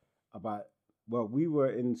were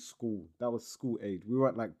in school. That was school age. We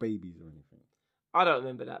weren't like babies or anything. I don't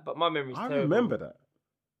remember that, but my memory's terrible. I remember that.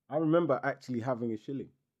 I remember actually having a shilling.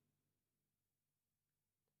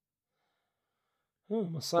 Oh,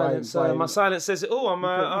 my silence says it all.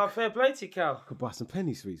 I'm fair play to you, Cal. Could buy some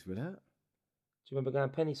penny sweets with that. Do you remember going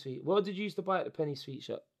penny sweet? What did you used to buy at the penny sweet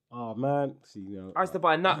shop? Oh man, see, you know, I used to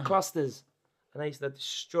buy nut clusters, and I used to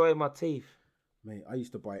destroy my teeth. Mate, I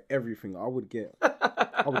used to buy everything. I would get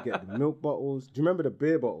the milk bottles. Do you remember the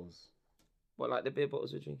beer bottles? What, like the beer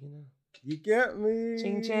bottles we're drinking now? You get me?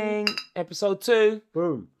 Ching ching. Episode 2.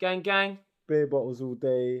 Boom. Gang gang. Beer bottles all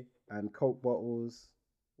day and Coke bottles,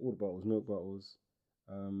 all the bottles, milk bottles.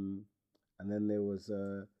 And then there was,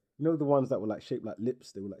 you know, the ones that were like shaped like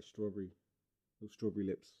lips. They were like strawberry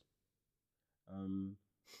lips. And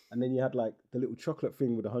then you had like the little chocolate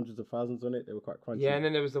thing with the hundreds of thousands on it. They were quite crunchy. Yeah, and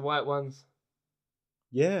then there was the white ones.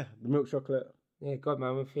 Yeah, the milk chocolate. Yeah, God,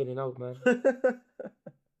 man, we're feeling old, man.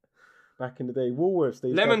 Back in the day, Woolworths. They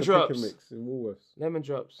used Lemon to have the drops. pick and mix in Woolworths. Lemon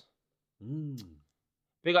drops. Mm.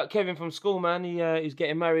 Big up Kevin from school, man. He's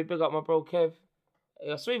getting married. Big up my bro Kev.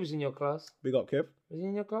 I swear he was in your class. Big up Kev. Was he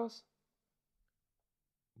in your class?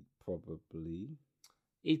 Probably.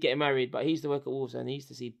 He's getting married, but he used to work at Wolves and he used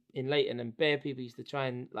to see in Leighton and bare people used to try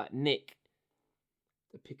and like nick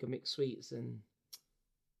the pick and mix sweets and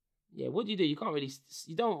yeah, what do? You can't really,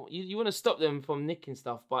 you want to stop them from nicking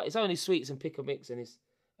stuff, but it's only sweets and pick and mix and it's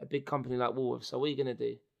a big company like Woolworths. So what are you going to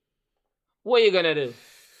do? What are you going to do?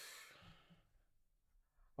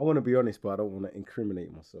 I want to be honest, but I don't want to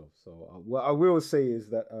incriminate myself. So what I will say is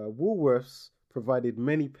that Woolworths provided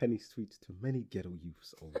many penny sweets to many ghetto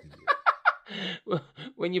youths over the years.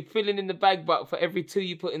 When you're filling in the bag, but for every 2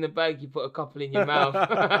 you put in the bag, you put a couple in your mouth.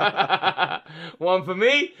 One for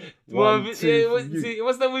me. One, for, two yeah, for you.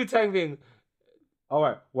 what's the Wu-Tang thing? All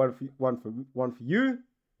right, one for you, one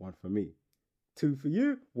for me. 2 for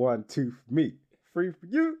you, 1, 2 for me. 3 for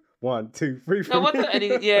you, 1, 2, 3 for No, me. what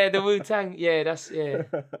the Wu-Tang. Yeah, that's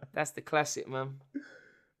the classic, man.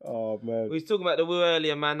 Oh man, We was talking about the Wu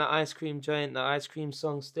earlier, man. That ice cream joint, that ice cream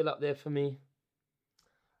song, still up there for me.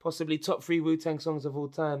 Possibly top 3 Wu-Tang songs of all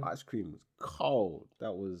time. Ice cream was cold.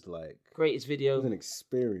 That was like Greatest video. It was an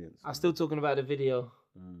experience. I'm still talking about the video.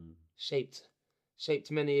 Shaped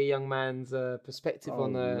many a young man's perspective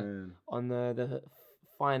on the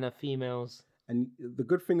finer females. And the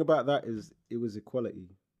good thing about that is it was equality.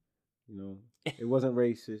 You know, it wasn't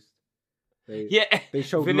racist. They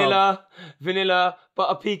showed love. Vanilla,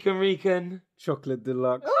 butter pecan Rican, Chocolate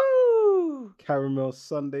deluxe, ooh, caramel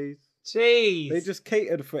sundaes. Jeez, They just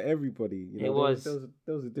catered for everybody. You know, It was.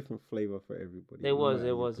 There was a different flavor for everybody. There no was. matter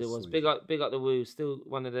your persuasion. Big up the Wu. Still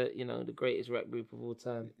one of the the greatest rap group of all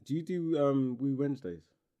time. Do you do Woo Wednesdays?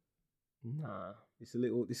 Nah.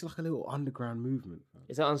 It's like a little underground movement. Fam.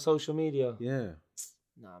 Is that on social media? Yeah.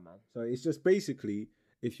 Nah, man. So it's just basically,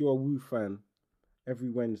 if you're a Wu fan, every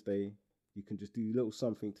Wednesday you can just do a little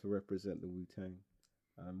something to represent the Wu-Tang.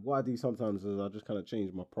 What I do sometimes is I just kind of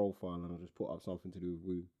change my profile and I just put up something to do with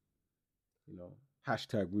Wu. You know,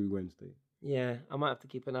 hashtag Wu Wednesday. Yeah, I might have to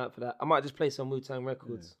keep an eye out for that. I might just play some Wu-Tang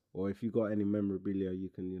records. Yeah. Or if you got any memorabilia, you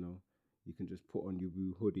can just put on your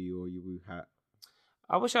Wu hoodie or your Wu hat.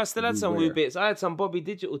 I wish I still had some Wu bits. I had some Bobby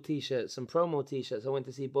Digital t-shirts, some promo t-shirts. I went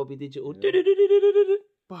to see Bobby Digital.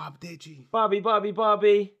 Bob Digi. Bobby.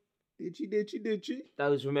 Digi.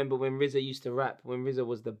 Those remember when RZA used to rap, when RZA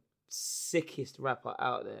was the sickest rapper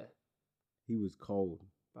out there. He was cold.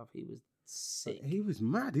 Bruv, he was sick. He was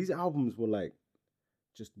mad. His albums were like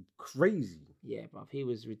just crazy. Yeah, bruv, he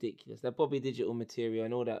was ridiculous. That Bobby Digital material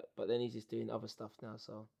and all that, but then he's just doing other stuff now,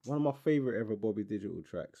 so. One of my favorite ever Bobby Digital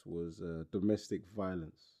tracks was Domestic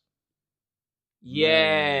Violence.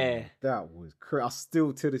 Yeah. Man, that was crazy. I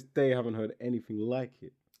still to this day haven't heard anything like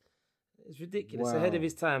it. It's ridiculous. Wow. Ahead of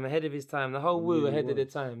his time. The whole Wu really ahead of the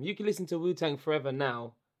was. time. You can listen to Wu-Tang forever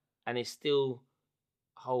now and it still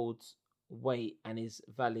holds weight and is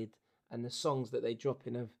valid. And the songs that they drop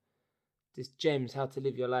in of just gems, how to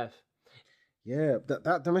live your life. Yeah,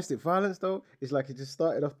 that Domestic Violence though, it's like it just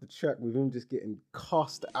started off the track with him just getting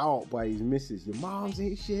cast out by his missus. Your mom's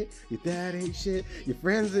ain't shit, your dad ain't shit, your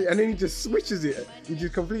friends ain't, and then he just switches it. He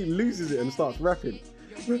just completely loses it and starts rapping.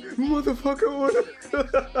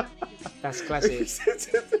 Motherfucker. That's classic.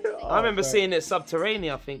 I remember seeing it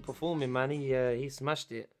Subterranean, I think, performing, man. He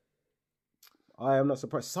smashed it. I am not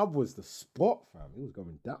surprised. Sub was the spot, fam. It was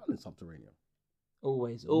going down in Subterranean.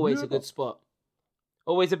 Always Yeah. a good spot.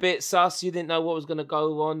 Always a bit sus. You didn't know what was going to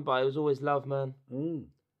go on, but it was always love, man.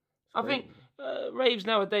 I think raves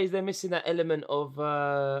nowadays, they're missing that element of,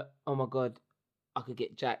 oh my God, I could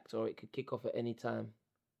get jacked or it could kick off at any time.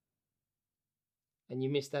 And you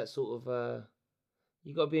miss that sort of,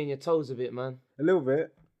 you got to be on your toes a bit, man. A little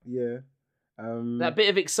bit, yeah. That bit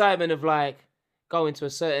of excitement of like going to a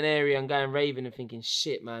certain area and going raving and thinking,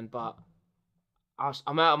 shit, man, but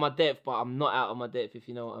I'm out of my depth, but I'm not out of my depth, if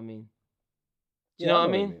you know what I mean. Do you know what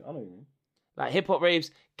I mean? I know what you mean. Like hip-hop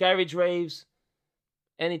raves, garage raves,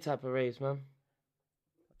 any type of raves, man.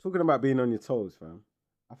 Talking about being on your toes, fam.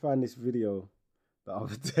 I found this video the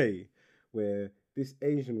other day where this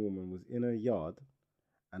Asian woman was in her yard,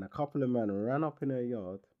 and a couple of men ran up in her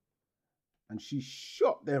yard, and she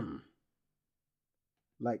shot them.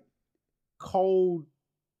 Like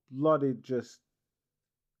cold-blooded, just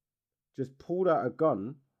pulled out a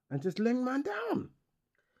gun and just let man down.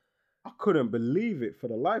 I couldn't believe it for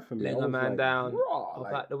the life of me. Ling a man down. Raw, I'll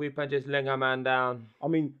like, back the whip and just ling a man down. I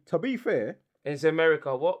mean, to be fair, it's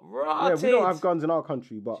America. What? yeah, we don't have guns in our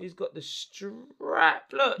country, but she's got the strap.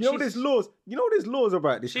 Look, you know there's laws. You know there's laws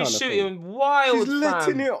about this kind of thing. She's shooting wild. She's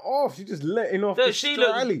letting fam. it off. She's just letting off Look, the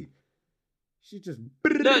strally. She just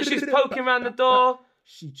look. She's poking around the door.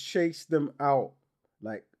 She chased them out.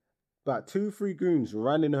 Like about 2-3 goons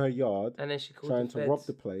ran in her yard, and then she called trying the to feds. rob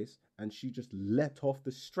the place, and she just let off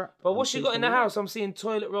the strap. But what's she got in the house? I'm seeing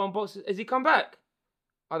toilet roll and boxes. Has he come back?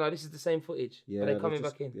 Oh no, this is the same footage. Yeah, Are they coming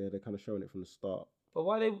back in? Yeah, they're kind of showing it from the start. But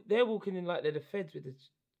why they're walking in like they're the feds with the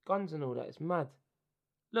guns and all that? It's mad.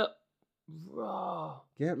 Look, raw.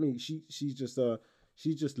 Get me? She's just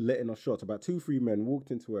letting off shots. About 2-3 men walked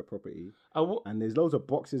into her property, and there's loads of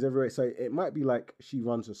boxes everywhere. So it might be like she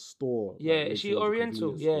runs a store. Yeah, like, is she runs a Oriental?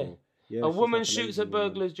 convenience Yeah. store. Yeah, A she's woman like an shoots Asian at woman.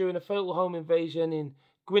 burglars during a fatal home invasion in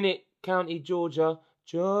Gwinnett County, Georgia.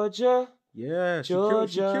 Georgia. Yeah, she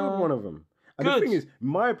killed one of them. And the Good. thing is,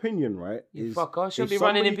 my opinion, right, You is fucker, shouldn't if be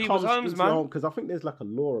running in somebody people's comes homes, into your man. home, because I think there's like a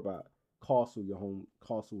law about castle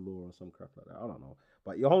law or some crap like that. I don't know.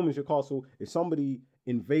 But your home is your castle. If somebody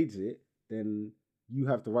invades it, then you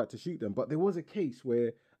have the right to shoot them. But there was a case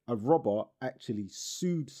where a robber actually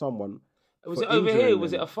sued someone. Was for it over injuring here?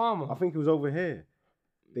 Was them. it a farmer? I think it was over here.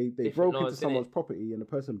 They Different broke laws, into someone's innit? property, and the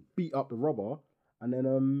person beat up the robber, and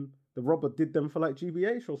then the robber did them for like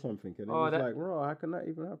GBH or something. And it was like, bro, how can that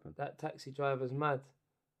even happen? That taxi driver's mad.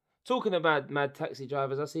 Talking about mad taxi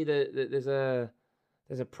drivers, I see there's a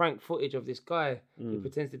prank footage of this guy who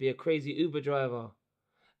pretends to be a crazy Uber driver,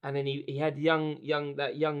 and then he had young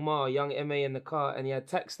MA in the car, and he had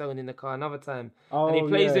Taxstone in the car another time, and he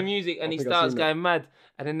plays the music, and he starts going mad,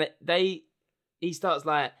 and then he starts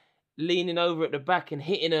like leaning over at the back and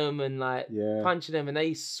hitting them and like punching them, and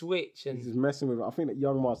they switch and He's just messing with him. I think that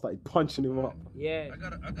young man started punching him up. yeah.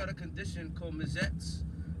 I got a condition called Mizette's.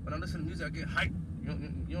 When I listen to music, I get hyped.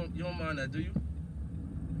 You don't mind that, do you?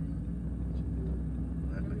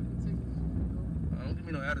 Don't give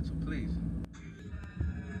me no attitude, please.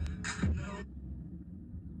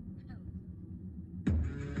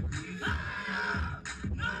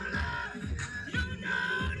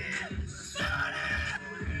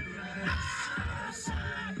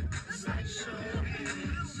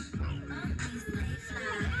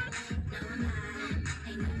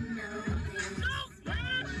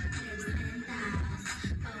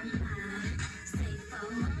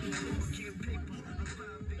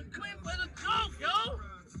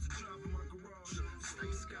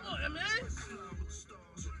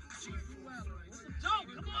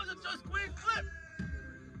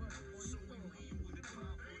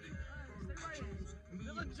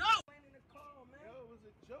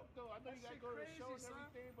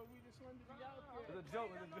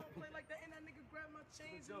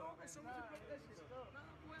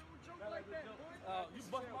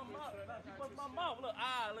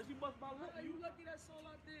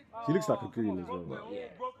 She looks like a goon as well.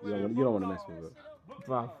 You don't want to mess with her.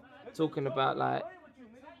 Bruv, talking about like,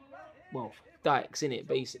 well, dykes in it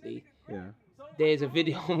basically. Yeah. There's a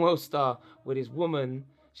video on Worldstar where this woman,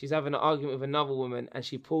 she's having an argument with another woman, and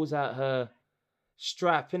she pulls out her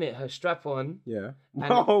strap, innit? Her strap on. Yeah. And-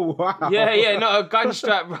 Oh wow. Yeah, not a gun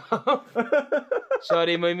strap, bro.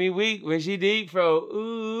 Shawty made me weak when she deep throat.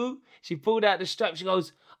 Ooh. She pulled out the strap. She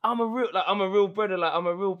goes, I'm a real brother, like I'm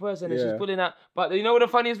a real person. And she's pulling out. But you know what the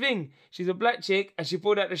funniest thing? She's a black chick, and she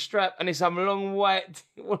pulled out the strap, and it's some long white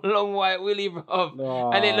willy,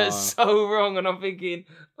 bro. And it looks so wrong. And I'm thinking,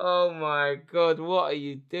 oh my God, what are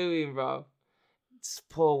you doing, bro? This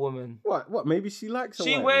poor woman. What? Maybe she likes her.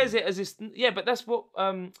 She white wears man. it as this. Yeah, but that's what.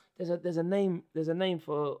 There's a name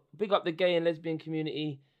for. Big up the gay and lesbian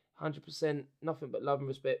community. 100%. Nothing but love and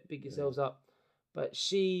respect. Big yourselves up. But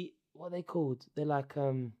she, what are they called? They're like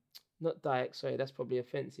not dyke. Sorry, that's probably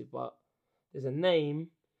offensive. But there's a name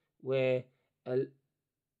where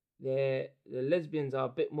the lesbians are a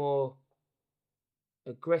bit more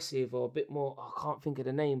aggressive or a bit more. I can't think of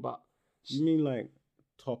the name, but You mean like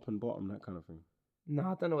top and bottom, that kind of thing? no,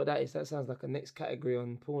 I don't know what that is. That sounds like a next category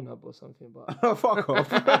on Pornhub or something. But Fuck off.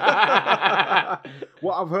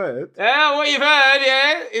 What I've heard. Yeah, what you've heard,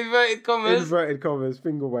 yeah? Inverted commas. Inverted commas,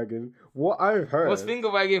 finger wagging. What I've heard. What's finger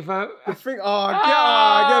wagging, fam? The thing. Get the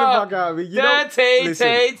fuck out of me. You know,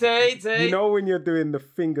 listen, Tay. you know when you're doing the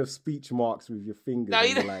finger speech marks with your fingers, No, and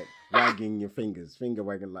you you're don't- like, wagging your fingers, finger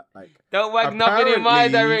wagging like. Don't wag nothing in my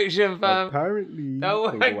apparently- direction, fam. Apparently,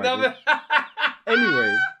 Don't finger wag nothing.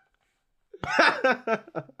 Anyway,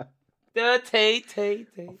 Dirty.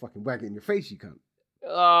 I'm fucking wagging in your face, you cunt.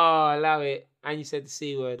 Oh, allow it. And you said the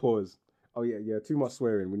C word. Pause. Oh yeah. Too much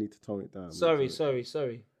swearing. We need to tone it down. Sorry.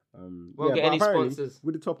 Won't get but any apparently, sponsors.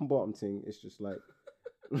 with the top and bottom thing. It's just like,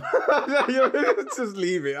 just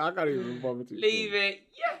leave it. I can't even bother to. Leave it.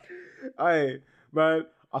 Yeah. Hey man,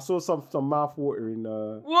 I saw some mouth watering.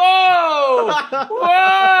 Whoa! Whoa!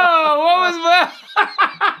 What was that?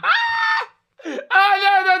 Oh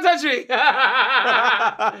no! Don't touch me.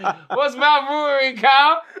 What's mouth watering,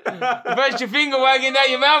 Kyle? First your finger wagging, now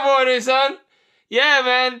your mouth watering, son. Yeah,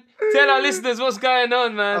 man. Tell our listeners what's going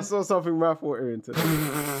on, man. I saw something mouth watering today.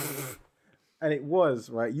 And it was,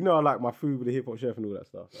 right, you know I like my food with the hip hop chef and all that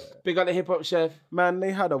stuff. Right? Big on the hip hop chef. Man,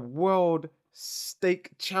 they had a world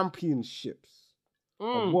steak championships.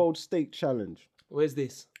 A world steak challenge. Where's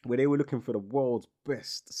this? Where they were looking for the world's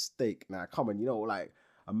best steak. Now, come on, you know, like,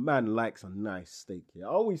 a man likes a nice steak. Yeah, I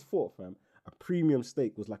always thought, fam, a premium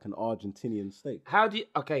steak was like an Argentinian steak. How do you...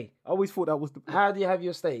 Okay. I always thought that was the... How do you have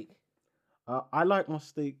your steak? I like my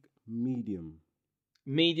steak medium.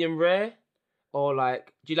 Medium rare? Or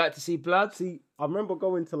like, do you like to see blood? See, I remember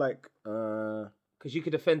going to like... Because you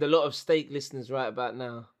could offend a lot of steak listeners right about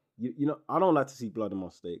now. You know, I don't like to see blood in my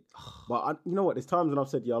steak. But you know what? There's times when I've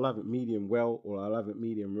said, yeah, I'll have it medium well or I'll have it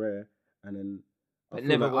medium rare. And then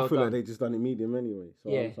I feel like they just done it medium anyway. So,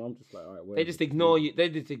 Yeah. I'm just like, all right, They just ignore you. They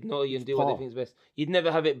just ignore you and do what they think is best. You'd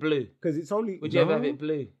never have it blue. Because it's only... Would you ever have it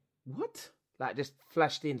blue? What? Like just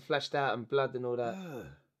flashed in, flashed out and blood and all that.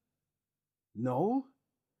 No.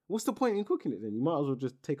 What's the point in cooking it then? You might as well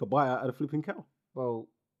just take a bite out of the flipping cow. Well,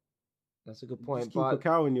 that's a good point. Just keep a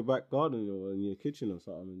cow in your back garden or in your kitchen or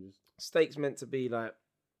something. And just... Steak's meant to be like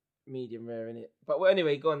medium rare, innit? But well,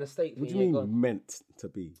 anyway, go on the steak thing. What do you mean meant to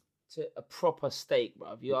be? To a proper steak,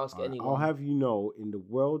 bro. If you ask anyone. I'll have you know, in the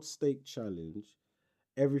World Steak Challenge,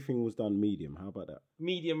 everything was done medium. How about that?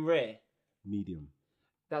 Medium rare. Medium.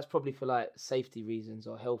 That's probably for like safety reasons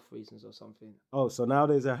or health reasons or something. Oh, so now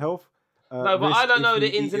there's a health. No, but I don't know the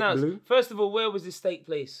ins and outs. Blue? First of all, where was this steak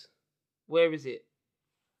place? Where is it?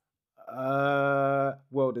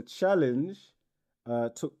 Well, the challenge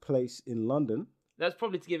took place in London. That's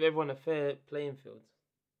probably to give everyone a fair playing field.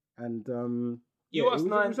 And you yeah, asked it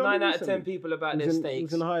was only nine out of 10 recently. people about their It steaks.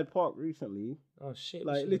 was in Hyde Park recently. Oh shit!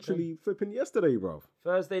 Like literally flipping yesterday, bro.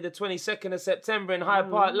 Thursday, the 22nd of September in Hyde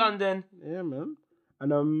Park, London. Yeah, man.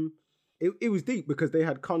 And it was deep because they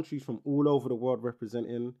had countries from all over the world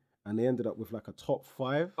representing, and they ended up with like a top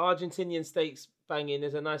 5. Argentinian steaks banging.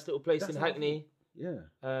 There's a nice little place in Hackney.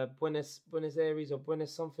 Yeah. Buenos Aires or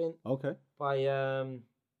Buenos something. Okay. By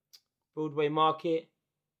Broadway Market.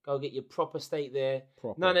 Go get your proper steak there.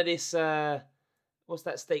 Proper. None of this. What's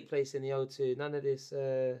that steak place in the O2? None of this.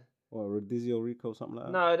 Or Rodizio Rico, something like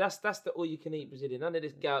that. No, that's the all you can eat Brazilian. None of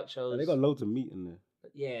this gauchos. They got loads of meat in there.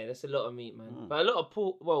 Yeah, that's a lot of meat, man. But a lot of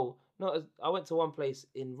pork. Well, not as, I went to one place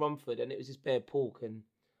in Romford and it was just bare pork, and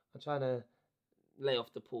I'm trying to lay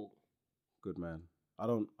off the pork. Good man.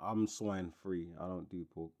 I'm swine free. I don't do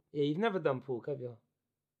pork. Yeah, you've never done pork, have you?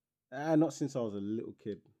 Not since I was a little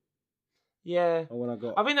kid. Yeah. Or when I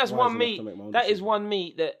got. I think that's wise one enough meat. to make my own That is decisions. one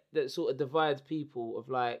meat that sort of divides people. Of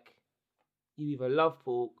like, you either love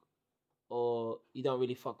pork or you don't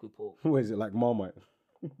really fuck with pork. What is it, like Marmite?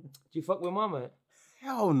 Do you fuck with Marmite?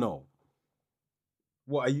 Hell no.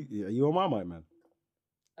 What are you a Marmite man?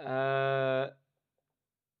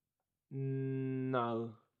 No.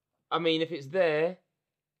 I mean, if it's there,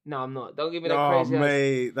 no, I'm not. Don't give me that Oh, crazy.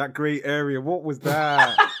 mate, that great area. What was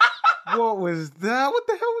that? What was that? What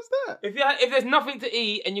the hell was that? If there's nothing to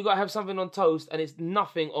eat and you gotta have something on toast and it's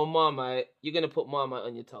nothing on Marmite, you're gonna put Marmite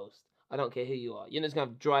on your toast. I don't care who you are. You're not just gonna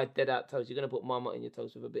have dry, dead out toast. You're gonna put Marmite on your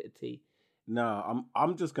toast with a bit of tea. Nah,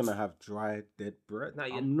 I'm just gonna have dry dead bread. No,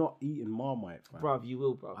 I'm not eating Marmite, fam. Bruv, you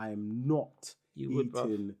will, bruv. I am not would, bruv.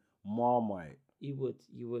 eating Marmite. You would.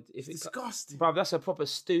 If It's disgusting. Bruv, that's a proper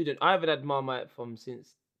student. I haven't had Marmite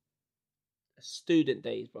since student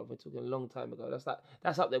days, bruv. We're talking a long time ago.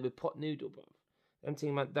 That's up there with pot noodle, bruv. Them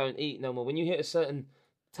things man don't eat no more. When you hit a certain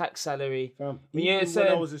tax salary, when you hit a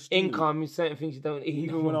certain income, certain things you don't eat.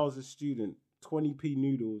 Even when I was a student, 20p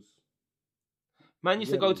noodles. Man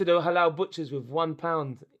used to go to the halal butchers with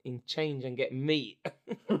 £1 in change and get meat.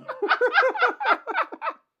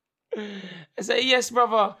 I say, yes,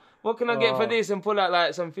 brother. What can I get for this? And pull out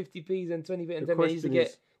like some 50p's and 20p. And then they used to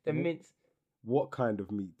get the mint. What kind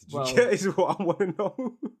of meat did you get? Is what I want to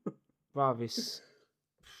know. Bruv,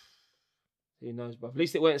 who knows, bruv? At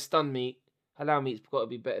least it weren't stun meat. Halal meat's got to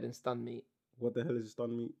be better than stun meat. What the hell is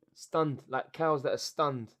stunned meat? Stunned, like cows that are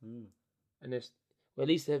stunned. Mm. And if, well, at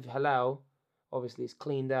least they have halal. Obviously, it's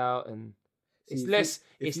cleaned out and See, it's if less. you-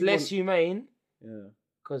 if It's you less want- humane Yeah.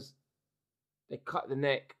 because they cut the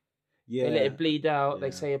neck. Yeah. They let it bleed out. Yeah.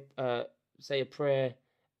 They say a prayer,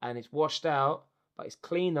 and it's washed out, but it's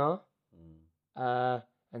cleaner.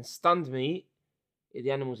 And stunned meat, the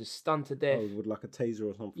animals are stunned to death. Oh, with like a taser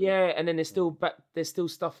or something. Yeah, and then there's still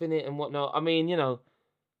stuff in it and whatnot. I mean, you know,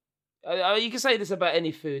 you can say this about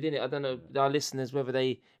any food, innit? I don't know our listeners whether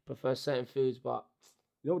they prefer certain foods, but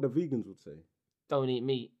You know what the vegans would say? don't eat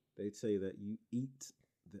meat. They'd say that you eat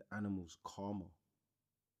the animal's karma.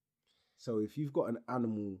 So if you've got an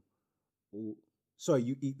animal, you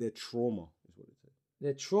eat their trauma, is what they say.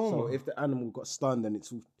 Their trauma. So if the animal got stunned and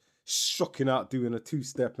it's all shocking out, doing a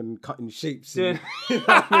 2-step and cutting shapes, Doing- and, you know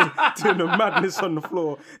what I mean? Doing a madness on the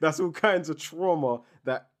floor, that's all kinds of trauma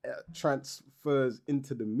that transfers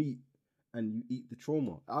into the meat, and you eat the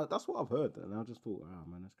trauma. That's what I've heard, and I just thought,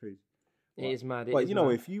 man, that's crazy. It is mad. But you know,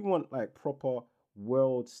 if you want like proper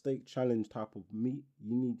world steak challenge type of meat,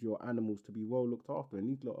 you need your animals to be well looked after, and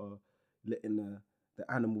these lot are letting the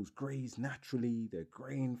animals graze naturally. They're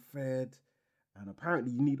grain fed, and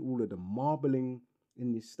apparently you need all of the marbling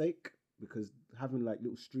in your steak, because having like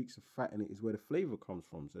little streaks of fat in it is where the flavor comes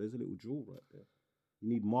from. So there's a little jewel right there. You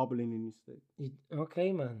need marbling in your steak.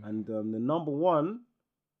 Okay, man. And the number one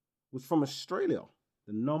was from Australia.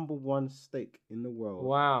 The number one steak in the world.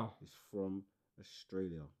 Wow. Is from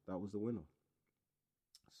Australia. That was the winner.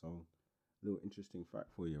 So, little interesting fact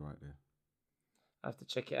for you right there. I have to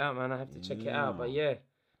check it out, man. I have to check it out. But yeah,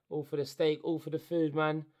 all for the steak, all for the food,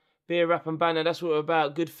 man. Beer, rap, and banter. That's what we're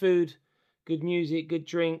about. Good food, good music, good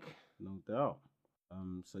drink. No doubt.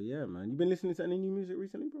 So yeah, man. You been listening to any new music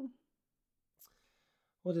recently, bro?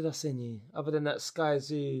 What did I send you? Other than that Sky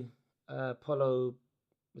Zoo, Apollo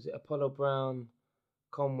Brown,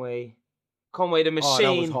 Conway the Machine.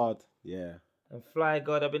 Oh, that was hard. Yeah. And Fly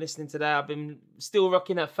God. I've been listening to that. I've been still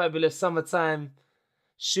rocking that Fabulous Summertime,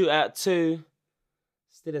 Shootout 2.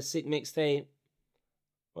 Still a sick mixtape.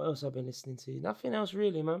 What else I've been listening to? Nothing else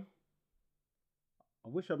really, man. I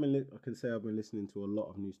wish I could say I've been listening to a lot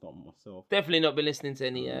of new stuff myself. Definitely not been listening to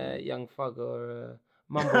any Young Thug or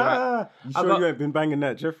Mumble Rap. You sure you ain't been banging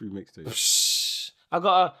that Jeffrey mixtape? I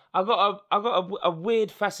got a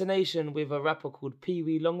weird fascination with a rapper called Pee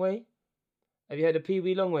Wee Longway. Have you heard of Pee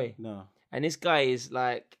Wee Longway? No. And this guy is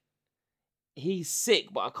like, he's sick,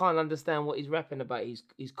 but I can't understand what he's rapping about.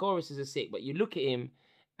 His choruses are sick, but you look at him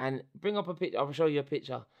and bring up a picture. I'll show you a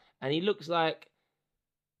picture, and he just looks What's like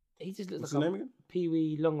his name again? Pee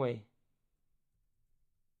Wee Longway.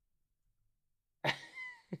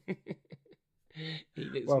 He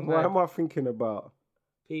looks Well, mad. what am I thinking about?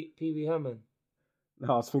 Pee Wee Herman.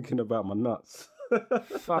 No, I was thinking about my nuts.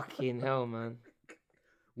 Fucking hell, man.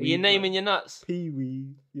 Are you naming your nuts? Pee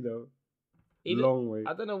Wee, He long way.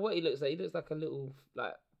 I don't know what he looks like. He looks like a little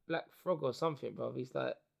like black frog or something, bro. He's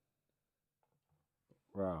like,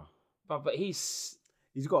 Wow. but he's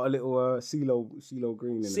got a little CeeLo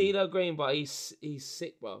green in him. CeeLo Green, but he's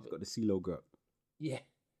sick, bro. He's got the CeeLo gut. Yeah,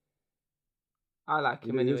 I like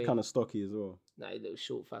him He anyway. was kind of stocky as well. Nah, he's a little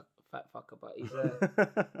short fat fucker, but he's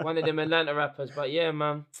one of them Atlanta rappers. But yeah,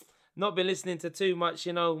 man, not been listening to too much.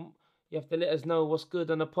 You know, you have to let us know what's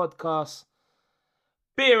good on the podcast.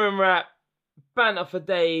 Beer and rap, banter for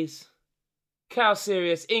days, Cow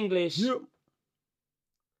Serious English. Yep.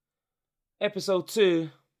 Episode 2.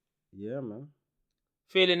 Yeah, man.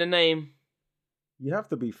 Feeling the name. You have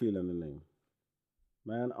to be feeling the name.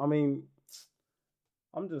 Man, I mean,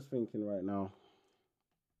 I'm just thinking right now,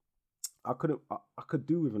 I could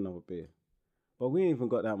do with another beer. But we ain't even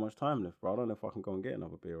got that much time left, bro. I don't know if I can go and get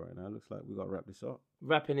another beer right now. It looks like we got to wrap this up.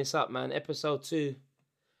 Wrapping this up, man. Episode 2.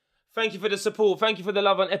 Thank you for the support. Thank you for the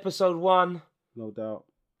love on episode 1. No doubt.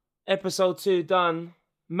 Episode 2 done.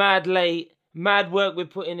 Mad late. Mad work we're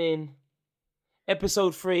putting in.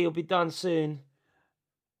 Episode 3 will be done soon.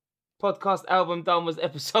 Podcast album done was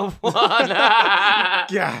episode 1.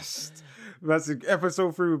 Gassed. That's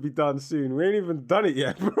episode 3 will be done soon. We ain't even done it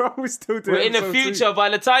yet, bro. We're still doing We're in the episode future. 2. By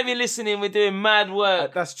the time you're listening, we're doing mad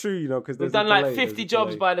work. That's true, because we've done like 50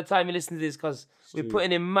 jobs by the time you listen to this, because we're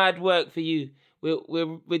putting in mad work for you.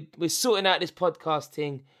 We're sorting out this podcast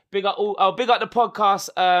thing. I'll big up the podcast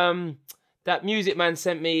that Music Man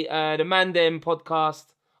sent me, the Mandem podcast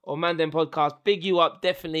or Mandem podcast. Big you up,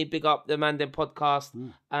 definitely big up the Mandem podcast.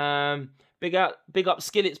 Big up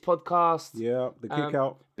Skillet's podcast. Yeah, the kick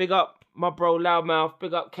out. Big up my bro Loudmouth.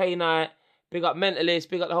 Big up K-Night. Big up Mentalist.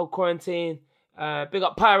 Big up the whole quarantine. Big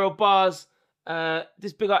up Pyro Bars.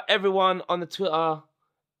 Just big up everyone on the Twitter.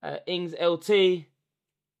 Ings LT.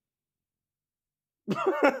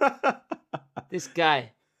 This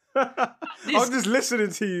guy. I'm just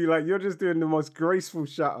listening to you like you're just doing the most graceful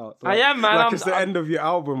shout outs. I am, man. Like it's the end of your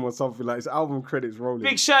album or something. Like it's album credits rolling.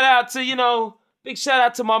 Big shout out to, big shout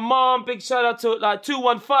out to my mom. Big shout out to like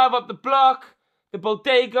 215 up the block, the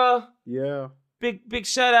bodega. Yeah. Big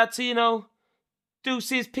shout out to,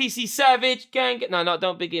 Deuces, PC Savage, gang. No,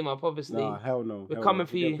 don't big him up, obviously. Nah, hell no. We're coming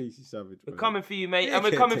for you. PC Savage, we're coming for you, mate. And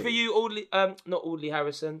we're coming for you, Audley. Not Audley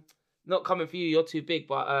Harrison. Not coming for you. You're too big.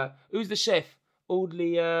 But who's the chef?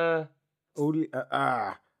 Audley.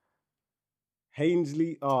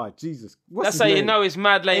 Hainsley. Jesus. That's how you know it's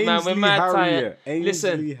mad late, man. We're mad tired.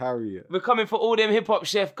 Listen, Harriet. We're coming for all them hip hop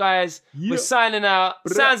chef guys. We're signing out.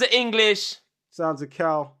 Sounds of English. Sounds of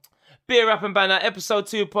Cal. Beer Rap and Banner, episode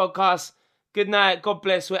 2 podcast. Good night. God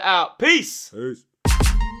bless. We're out. Peace. Peace.